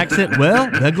British accent. Well,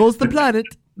 there goes the planet.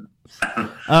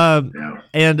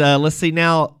 And let's see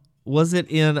now. Was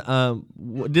it in?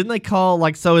 Didn't they call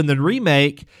in the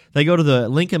remake? They go to the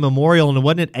Lincoln Memorial, and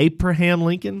wasn't it Abraham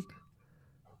Lincoln?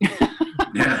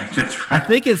 Yeah, that's right. I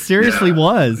think it seriously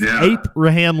was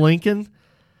Abraham Lincoln.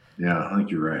 Yeah, I think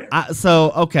you're right. I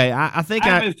think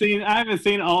I haven't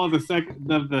seen all of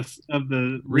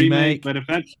the remake, but if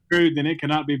that's true, then it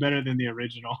cannot be better than the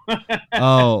original.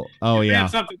 Oh yeah. Have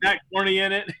something that corny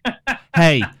in it.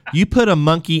 Hey, you put a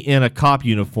monkey in a cop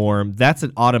uniform, that's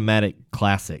an automatic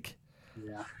classic.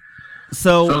 Yeah.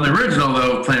 So in the original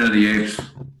though, Planet of the Apes,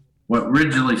 what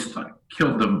originally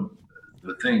killed the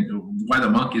thing, why the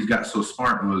monkeys got so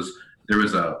smart was there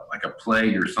was a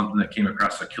plague or something that came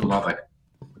across that killed all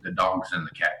the dogs and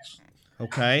the cats.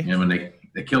 Okay. And when they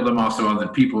killed them, also other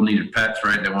people needed pets,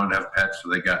 right? They wanted to have pets, so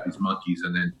they got these monkeys,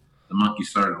 and then the monkeys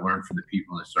started to learn from the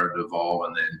people, and they started to evolve.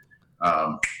 And then,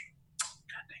 God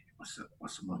dang it,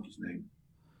 what's the monkey's name?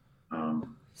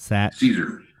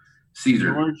 Caesar.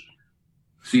 George.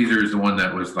 Caesar is the one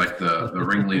that was like the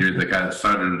ringleader, the guy that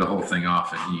started the whole thing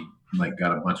off, and he like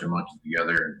got a bunch of monkeys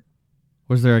together. And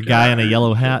Was there a guy in a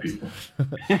yellow hat?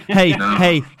 Hey, No.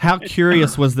 hey, how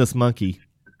curious was this monkey?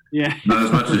 Yeah. Not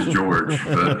as much as George,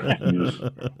 but he was,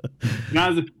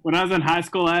 When I was in high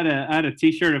school, I had a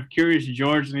T-shirt of Curious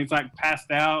George, and he's like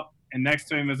passed out, and next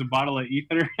to him is a bottle of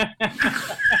ether.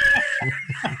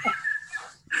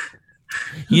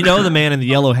 You know, the man in the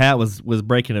yellow hat was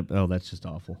breaking it. Oh, that's just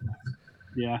awful.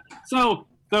 Yeah. So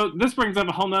this brings up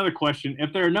a whole nother question.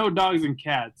 If there are no dogs and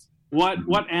cats, what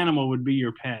animal would be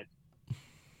your pet?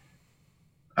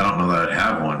 I don't know that I'd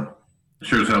have one.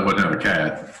 Sure as hell wouldn't have a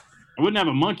cat. I wouldn't have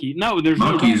a monkey. No, there's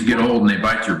Monkeys no get old and they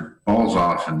bite your balls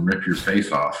off and rip your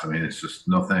face off. I mean, it's just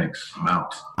no thanks. I'm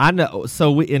out. I know.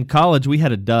 So in college, we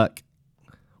had a duck,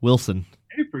 Wilson.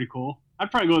 It'd be pretty cool. I'd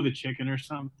probably go with a chicken or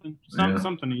something. Yeah.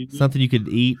 Something easy. Something you could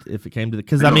eat if it came to the.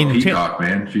 Because They I go mean, peacock,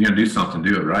 man. If you're gonna do something,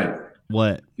 do it right.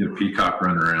 what? Get a peacock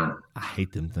running around I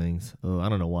hate them things. Oh, I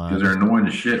don't know why. because they're annoying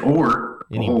as shit. Or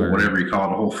a Any whole bird. whatever you call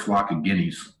it, a whole flock of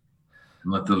guineas,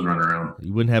 and let those run around.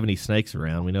 You wouldn't have any snakes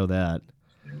around. We know that.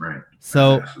 Yeah, right.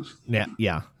 So Asses.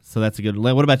 yeah. So that's a good.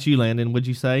 What about you, Landon? Would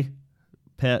you say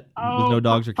pet with no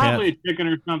dogs or cats? Probably a chicken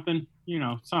or something. You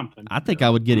know, something. I think I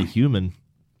would get a human.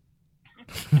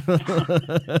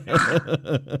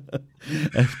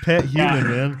 A pet human,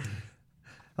 man.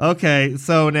 Okay,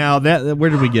 so now that where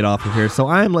did we get off of here? So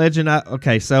I Am Legend.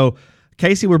 Okay, so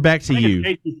Casey, we're back to I think you.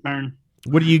 it's Casey's turn.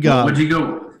 What do you got? Would you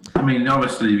go? I mean,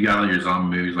 obviously you got all your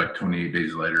zombie movies like 28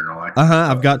 Days Later and all that.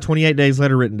 I've got 28 Days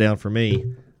Later written down for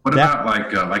me. What that-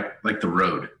 about like The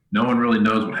Road? No one really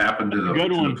knows what happened to the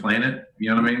Good one. planet. You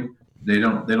know what I mean? They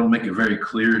don't make it very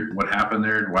clear what happened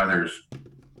there, why there's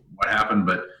what happened,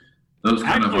 but those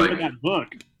kind Actually, of with like that book.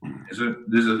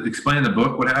 does it explain in the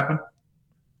book what happened?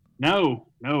 No,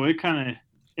 it kind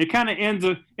of ends.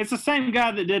 It's the same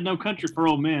guy that did No Country for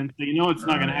Old Men, so you know it's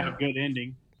not going to have a good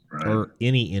ending. Right. Or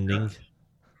any ending.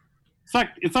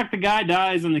 It's like the guy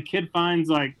dies and the kid finds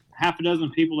like half a dozen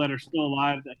people that are still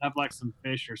alive that have like some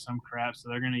fish or some crap, so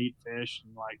they're going to eat fish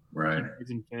and like Right.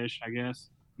 raising fish, I guess.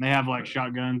 And they have like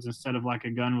shotguns instead of like a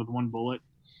gun with one bullet.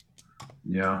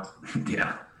 Yeah.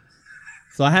 Yeah.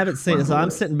 So I haven't seen it. So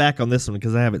I'm sitting back on this one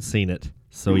because I haven't seen it.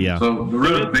 So yeah. So The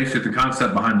Road, basically the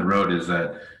concept behind The Road is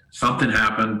that something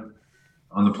happened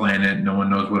on the planet. No one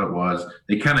knows what it was.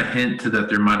 They kind of hint to that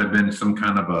there might have been some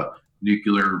kind of a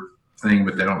nuclear thing,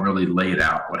 but they don't really lay it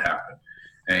out what happened.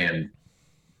 And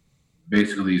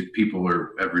basically these people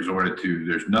have resorted to,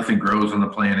 there's nothing grows on the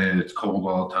planet. It's cold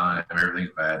all the time.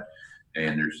 Everything's bad.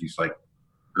 And there's these like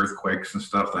earthquakes and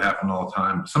stuff that happen all the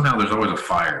time. Somehow there's always a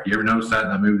fire. You ever notice that in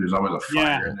that movie? There's always a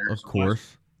fire in there. Of somewhere.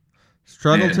 course.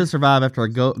 Struggle And- to survive after a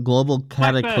global that.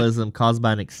 cataclysm caused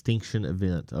by an extinction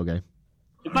event. Okay.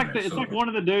 It's like Alright, it's so- like one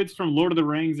of the dudes from Lord of the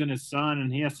Rings and his son,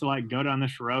 and he has to like go down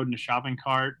this road in a shopping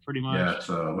cart, pretty much. Yeah, it's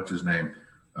what's his name?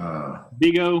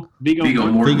 Viggo Viggo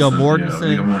Mortensen. Mortensen. Viggo Yeah, Mortensen,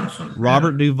 Viggo Mortensen.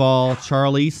 Robert Duvall,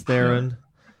 Charlize Theron,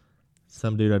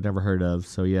 some dude I've never heard of.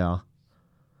 So yeah.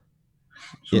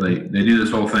 So they do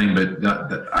this whole thing, but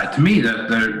to me that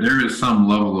there is some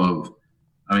level of,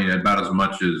 I mean, about as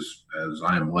much as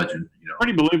I Am Legend. You know,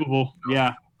 Pretty believable.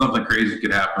 Yeah. something crazy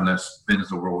could happen that spins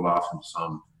the world off into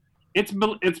some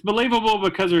It's believable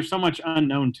because there's so much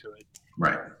unknown to it.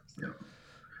 right. Yeah.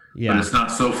 But Yeah. it's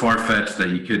not so far fetched that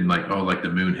you couldn't like the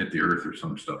moon hit the earth or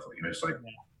some stuff like. It's like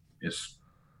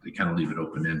they kind of leave it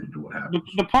open ended to what happens.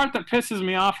 The part that pisses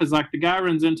me off is like the guy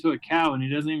runs into a cow and he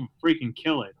doesn't even freaking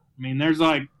kill it. I mean, there's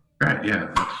like Right. Yeah.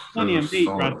 plenty of meat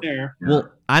solid. right there. Yeah. Well,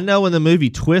 I know in the movie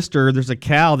Twister, there's a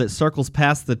cow that circles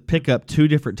past the pickup 2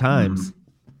 different times.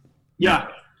 Yeah.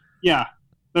 Yeah.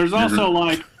 There's There's also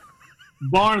like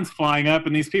barns flying up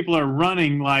and these people are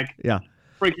running like Yeah.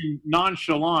 freaking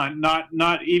nonchalant, not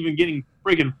even getting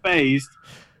freaking phased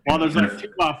while there's like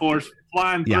 2x4s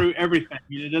flying Yeah. through everything.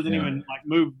 It doesn't Yeah. even like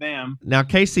move them. Now,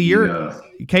 Casey, you're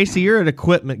an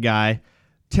equipment guy.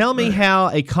 Tell me Right. how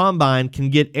a combine can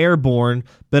get airborne,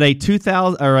 but a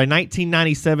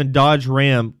 1997 Dodge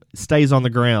Ram stays on the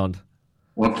ground.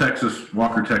 Well,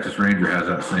 Walker Texas Ranger has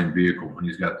that same vehicle, and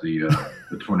he's got the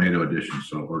Tornado Edition,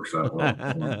 so it works out well.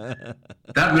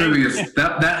 That movie is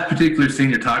that particular scene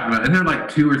you're talking about, and there are like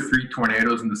 2 or 3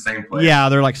 tornadoes in the same place. Yeah,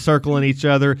 they're like circling each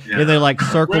other, and they like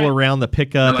circle around the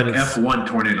pickup. They're like and it's, F1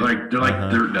 tornado, they're like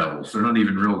dirt devils. They're not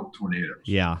even real tornadoes.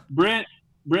 yeah. Brent,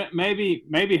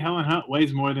 maybe Helen Hunt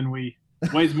weighs more than we. I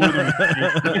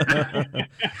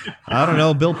don't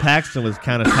know. Bill Paxton was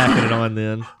kind of tacking it on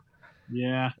then.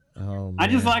 Yeah. Oh, I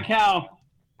just man. like how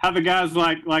the guys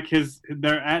like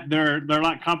they're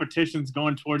like competitions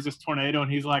going towards this tornado, and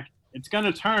he's like, it's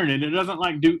gonna turn, and it doesn't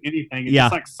like do anything. It Yeah.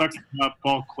 just like sucks them up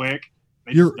all quick.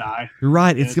 They You're- just die. You're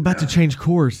right. It's about to change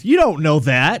course. You don't know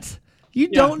that. You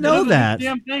don't it know doesn't do that. the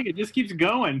damn thing. It just keeps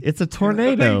going. It's a The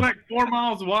tornado. thing's like 4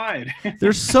 miles wide. They're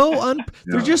they're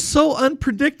just so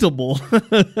unpredictable.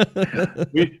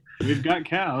 We've got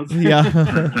cows. Yeah.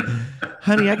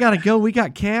 Honey, I gotta go. We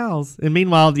got cows. And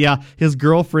meanwhile, yeah, his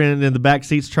girlfriend in the back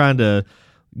seat's trying to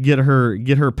get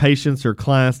her patients or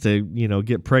clients to,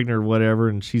 get pregnant or whatever,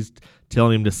 and she's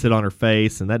telling him to sit on her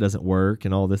face, and that doesn't work,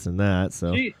 and all this and that.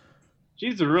 So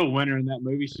She's a real winner in that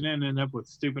movie. She didn't end up with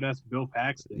stupid ass Bill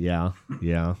Paxton. yeah.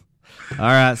 All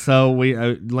right, so we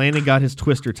Landon got his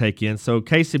Twister take in. So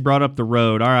Casey brought up the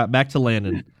road. All right, back to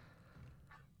Landon.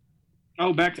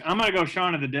 Oh, I'm gonna go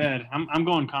Shaun of the Dead. I'm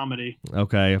going comedy.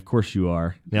 Okay, of course you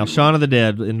are. Now, Shaun of the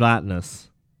Dead, enlighten us.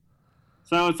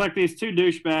 So it's like these 2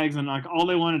 douchebags, and like all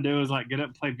they want to do is like get up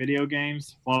and play video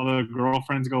games while their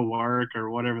girlfriends go work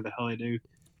or whatever the hell they do,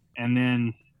 and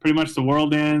then pretty much the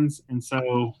world ends. And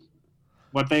so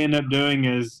what they end up doing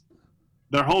is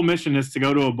their whole mission is to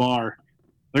go to a bar.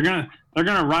 They're gonna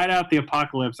ride out the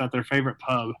apocalypse at their favorite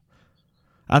pub.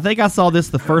 I think I saw this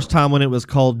the first time when it was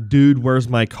called "Dude, Where's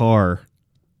My Car?"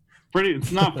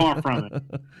 It's not far from it.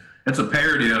 It's a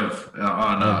parody of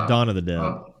Dawn of the Dead.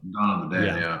 Dawn of the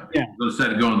Dead. Yeah. Yeah. So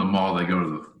instead of going to the mall, they go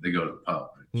to the pub.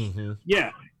 Mm-hmm.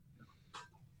 Yeah.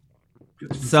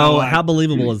 So, how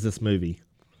believable is this movie?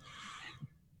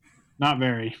 Not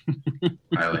very.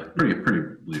 Highly, pretty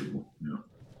believable. Yeah.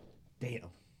 Damn.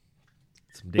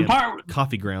 Some The damn part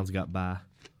coffee grounds got by.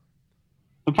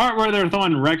 where they're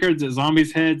throwing records at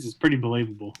zombies' heads is pretty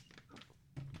believable.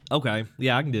 Okay.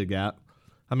 Yeah, I can dig that.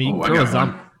 I mean, you I can throw a got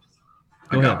zombie. one.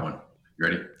 Go I got ahead. one. You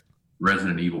ready?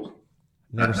 Resident Evil.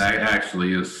 Never That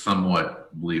actually is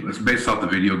somewhat believable. It's based off the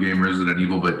video game Resident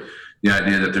Evil, but the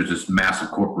idea that there's this massive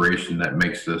corporation that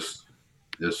makes this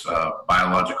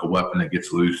biological weapon that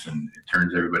gets loose and it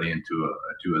turns everybody into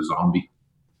a zombie.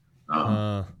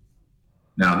 Now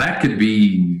that could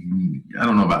be, I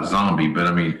don't know about zombie, but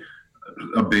I mean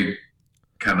a big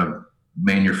kind of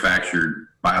manufactured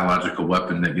biological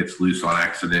weapon that gets loose on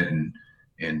accident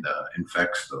and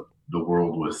infects the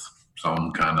world with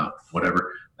some kind of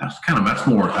whatever. That's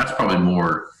probably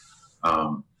more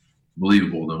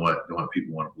believable than what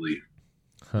people want to believe.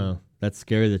 Huh. That's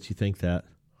scary that you think that.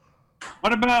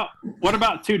 What about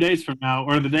 2 days from now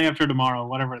or the day after tomorrow,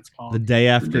 whatever it's called? The day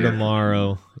after day after.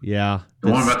 tomorrow. Yeah.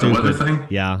 The one That's about the weather stupid. thing?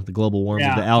 Yeah, the global warming.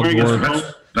 Yeah, The Al where he gets Gore.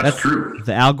 That's true.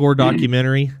 The Al Gore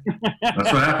documentary.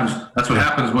 That's what happens. That's what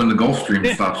happens when the Gulf Stream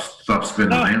stops spinning,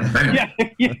 man. Bam.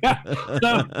 Yeah.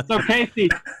 So Casey,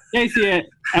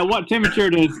 at what temperature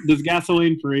does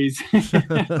gasoline freeze? It's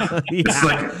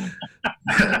like,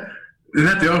 isn't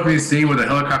that the opening scene where the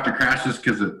helicopter crashes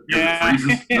because it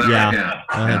freezes?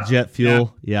 Yeah. Jet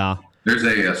fuel. Yeah. There's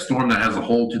a storm that has a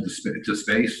hole to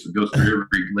space. It goes through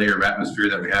every layer of atmosphere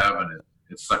that we have, and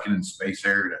it's sucking in space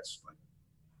air. That's like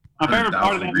My favorite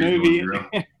part of that 100,000 degrees movie. below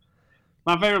zero.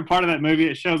 My favorite part of that movie,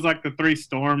 it shows like the 3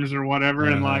 storms or whatever,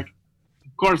 and like,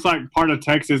 of course, like part of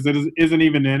Texas that isn't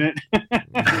even in it.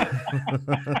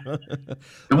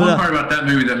 The one part about that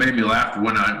movie that made me laugh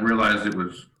when I realized it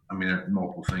was, I mean, there are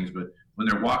multiple things, but when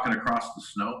they're walking across the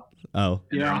snow Oh.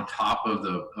 and they're on top of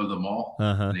the mall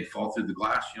and they fall through the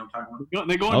glass, you know what I'm talking about?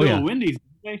 They go into a Wendy's.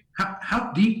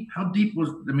 How deep was,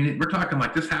 I mean, we're talking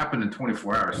like this happened in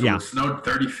 24 hours. So Yeah. it snowed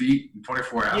 30 feet in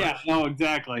 24 hours. Yeah, no,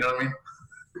 exactly. You know what I mean?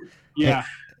 Yeah.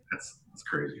 That's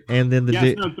crazy. And then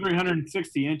Yeah, no,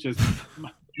 360 inches.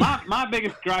 My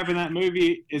biggest gripe in that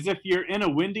movie is if you're in a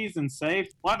Wendy's and safe,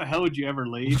 why the hell would you ever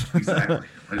leave? Exactly.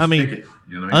 I mean, take it,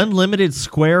 you know what I mean? unlimited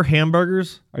square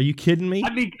hamburgers? Are you kidding me?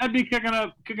 I'd be cooking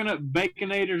up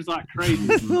baconators like crazy.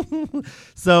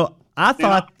 So I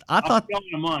thought I'll go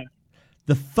in a month.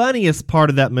 the funniest part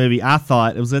of that movie, I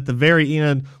thought, it was at the very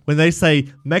end when they say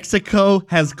Mexico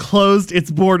has closed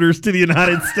its borders to the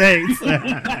United States.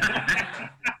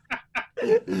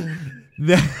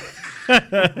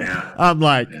 I'm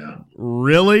like,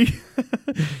 really?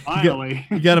 Finally.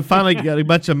 You got to finally get a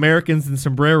bunch of Americans in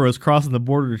sombreros crossing the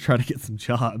border to try to get some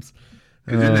jobs.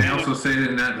 Because didn't they also say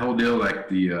in that whole deal, like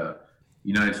the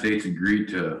United States agreed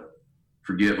to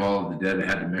forgive all of the debt it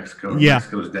had to Mexico, Yeah.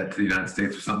 Mexico's debt to the United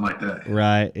States, or something like that?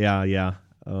 Right. Yeah. Yeah.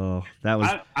 Oh, that was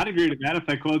I'd agree to that if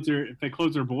they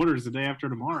close their borders the day after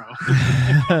tomorrow.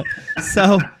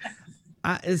 so.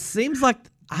 It seems like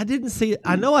I didn't see.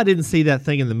 I know I didn't see that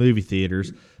thing in the movie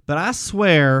theaters, but I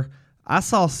swear I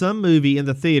saw some movie in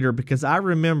the theater because I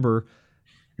remember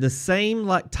the same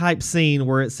like type scene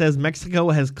where it says Mexico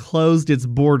has closed its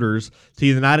borders to the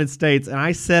United States, and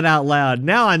I said out loud,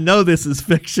 "Now I know this is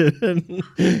fiction,"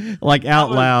 like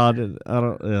out loud. And I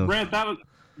don't. Brent,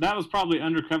 that was probably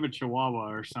Undercover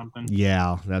Chihuahua or something.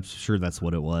 Yeah, that's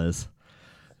what it was.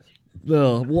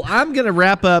 Well, I'm gonna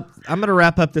wrap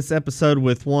up this episode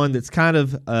with one that's kind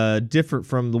of different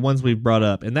from the ones we've brought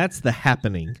up, and that's The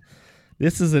Happening.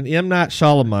 This is an M. Night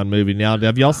Shyamalan movie. Now,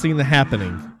 have y'all seen The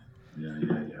Happening? Yeah.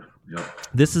 Yep.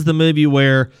 This is the movie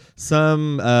where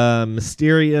some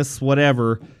mysterious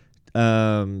whatever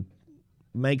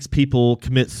makes people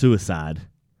commit suicide.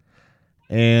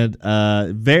 And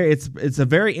it's a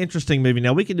very interesting movie.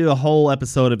 Now, we can do a whole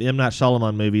episode of M. Night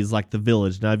Shyamalan movies like The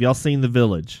Village. Now, have y'all seen The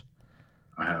Village?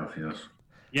 I have, yes.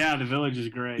 Yeah, The Village is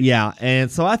great. Yeah, and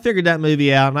so I figured that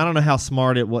movie out, and I don't know how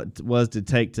smart it was to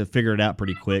take to figure it out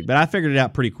pretty quick, but I figured it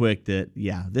out pretty quick that,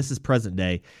 yeah, this is present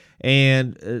day.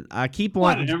 And I keep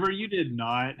wanting... Whatever, you did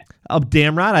not. Oh,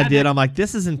 damn right I did. I'm like,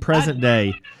 this is in present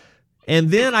day. And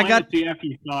then I got... Explain it to you after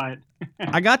you saw it.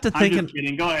 I got to I'm thinking... just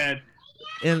kidding. Go ahead.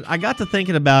 And I got to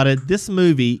thinking about it. This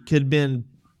movie could have been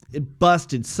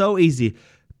busted so easy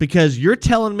because you're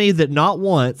telling me that not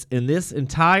once in this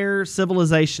entire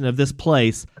civilization of this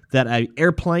place that an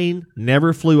airplane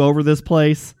never flew over this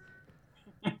place.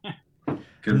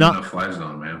 Good enough fly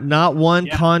zone, man. Not one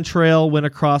contrail went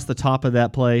across the top of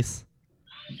that place.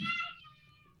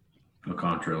 No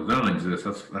contrails. They don't exist.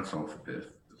 That's all for piss.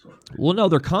 Well, no,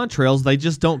 they're contrails. They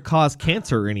just don't cause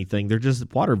cancer or anything. They're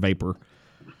just water vapor.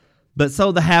 But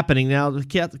so The Happening now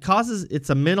causes it's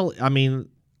a mental. I mean,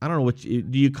 I don't know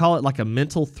do you call it like a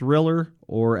mental thriller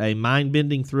or a mind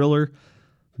bending thriller?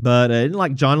 But isn't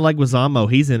like John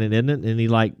Leguizamo? He's in it, isn't it?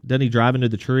 And doesn't he drive into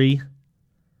the tree?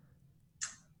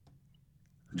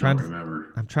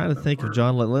 I'm trying to think of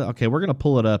John. Okay, we're gonna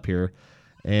pull it up here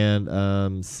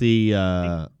and see.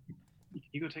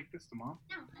 You go take this to mom?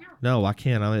 No, I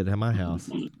can't. I'm at my house.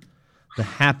 The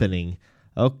Happening.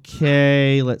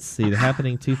 Okay, let's see. The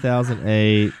Happening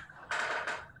 2008.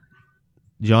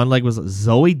 John Leguizamo.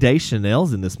 Zooey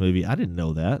Deschanel's in this movie. I didn't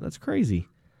know that. That's crazy.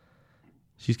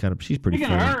 She's pretty Speaking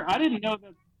funny. of her, I didn't know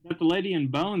that the lady in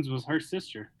Bones was her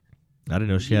sister. I didn't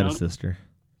know she had a sister.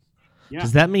 Yeah.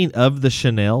 Does that mean of the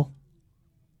Chanel?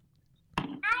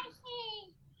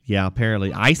 Yeah,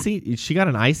 apparently. Icy? She got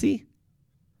an icy?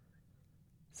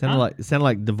 Sounded like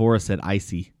Devorah said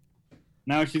icy.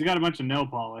 No, she's got a bunch of nail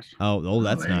polish. Oh,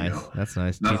 that's there you nice. go. That's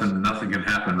nice. Nothing can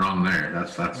happen wrong there.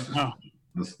 That's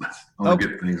only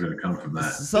good things that come from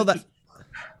that. So that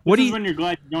when you're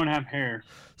glad you don't have hair.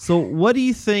 So what do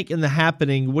you think in The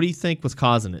Happening? What do you think was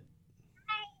causing it?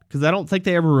 Because I don't think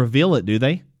they ever reveal it, do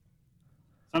they?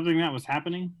 Something that was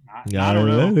happening? I don't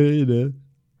know.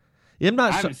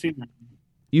 I haven't seen that.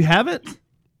 You haven't?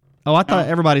 Oh, I thought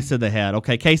everybody said they had.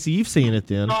 Okay, Casey, you've seen it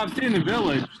then. No, I've seen The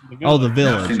Village. Oh, The Yeah,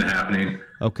 Village. I've seen it happening.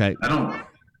 Okay. I don't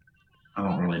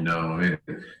really know.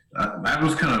 That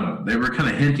was they were kind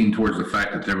of hinting towards the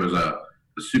fact that there was a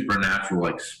supernatural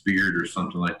like spirit or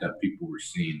something like that people were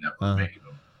seeing that was making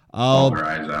them ball their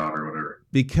eyes out or whatever.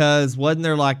 Because wasn't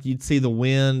there like you'd see the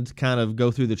wind kind of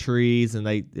go through the trees and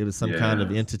it was some kind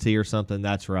of entity or something?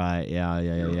 That's right. Yeah.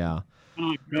 Kind of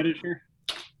like Predator.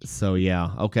 So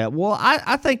yeah, okay. Well,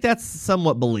 I think that's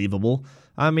somewhat believable.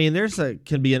 I mean,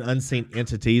 can be an unseen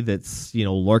entity that's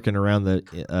lurking around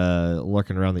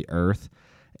the earth,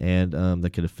 and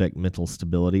that could affect mental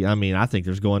stability. I mean, I think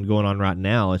there's going on right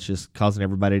now. It's just causing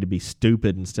everybody to be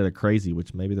stupid instead of crazy,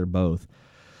 which maybe they're both.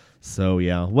 So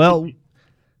yeah. Well,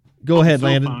 go ahead,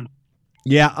 Landon. Phone.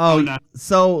 Yeah. Oh, no.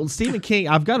 So Stephen King.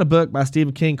 I've got a book by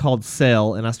Stephen King called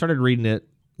Cell, and I started reading it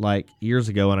like years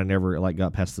ago, and I never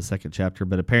got past the second chapter.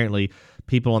 But apparently,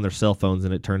 people on their cell phones,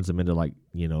 and it turns them into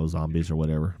zombies or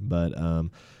whatever. But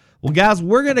well, guys,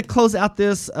 we're gonna close out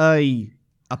this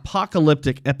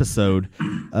apocalyptic episode,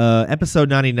 episode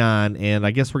 99, and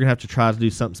I guess we're gonna have to try to do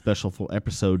something special for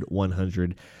episode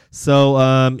 100. So,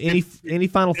 any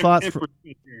final thoughts?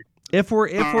 If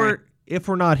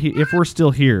we're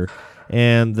still here,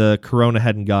 and the corona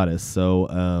hadn't got us,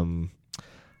 so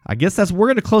I guess we're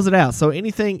gonna close it out. So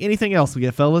anything else we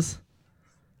get, fellas?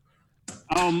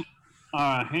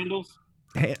 Handles.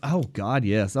 Hey, oh God,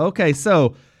 yes. Okay,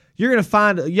 so you're going to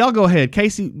find, y'all go ahead.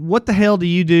 Casey, what the hell do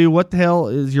you do? What the hell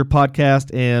is your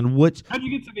podcast? And how'd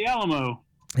you get to the Alamo?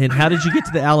 And how did you get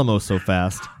to the Alamo so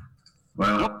fast?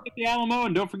 Well, Don't forget the Alamo,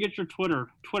 and don't forget your Twitter.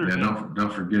 yeah,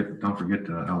 don't forget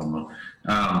the Alamo.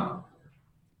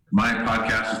 My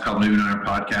podcast is called Moving Iron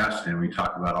Podcast, and we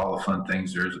talk about all the fun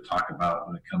things there is to talk about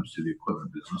when it comes to the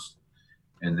equipment business.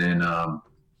 And then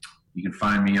you can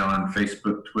find me on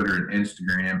Facebook, Twitter, and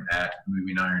Instagram at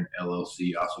Moving Iron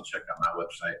LLC. Also check out my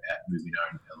website at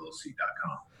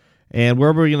movingironllc.com. And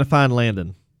where were we going to find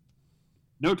Landon?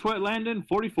 No Twit Landon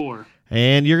 44.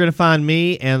 And you're going to find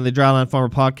me and the Dryline Farmer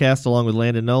podcast along with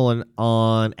Landon Nolan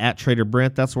on at Trader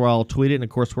Brent. That's where I'll tweet it. And,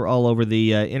 of course, we're all over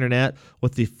the internet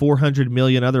with the 400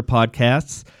 million other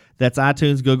podcasts. That's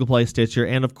iTunes, Google Play, Stitcher.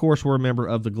 And, of course, we're a member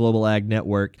of the Global Ag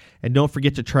Network. And don't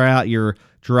forget to try out your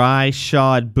dry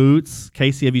shod boots.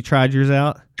 Casey, have you tried yours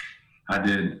out? I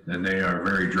did, and they are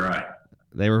very dry.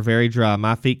 They were very dry.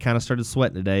 My feet kind of started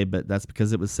sweating today, but that's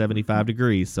because it was 75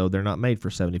 degrees, so they're not made for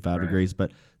 75 degrees,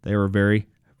 but they were very,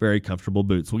 very comfortable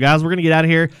boots. Well, guys, we're going to get out of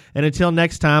here, and until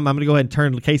next time, I'm going to go ahead and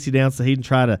turn Casey down so he can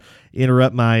try to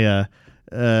interrupt my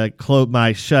my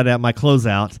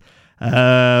closeout.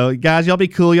 Guys, y'all be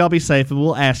cool, y'all be safe, and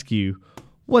we'll ask you,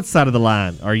 what side of the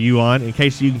line are you on? In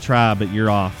case you can try, but you're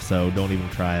off, so don't even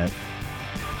try it.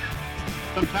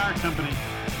 Some tire company.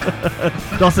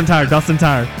 Dawson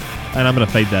Tire. And I'm going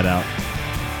to fade that out.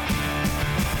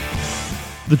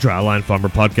 The Dryline Farmer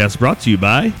Podcast brought to you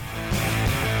by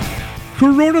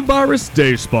Coronavirus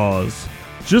Day Spas.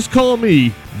 Just call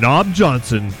me, Knob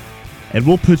Johnson, and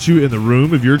we'll put you in the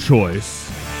room of your choice.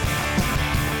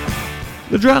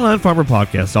 The Dryline Farmer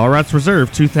Podcast, all rights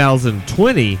reserved,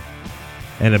 2020,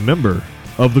 and a member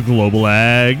of the Global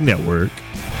Ag Network.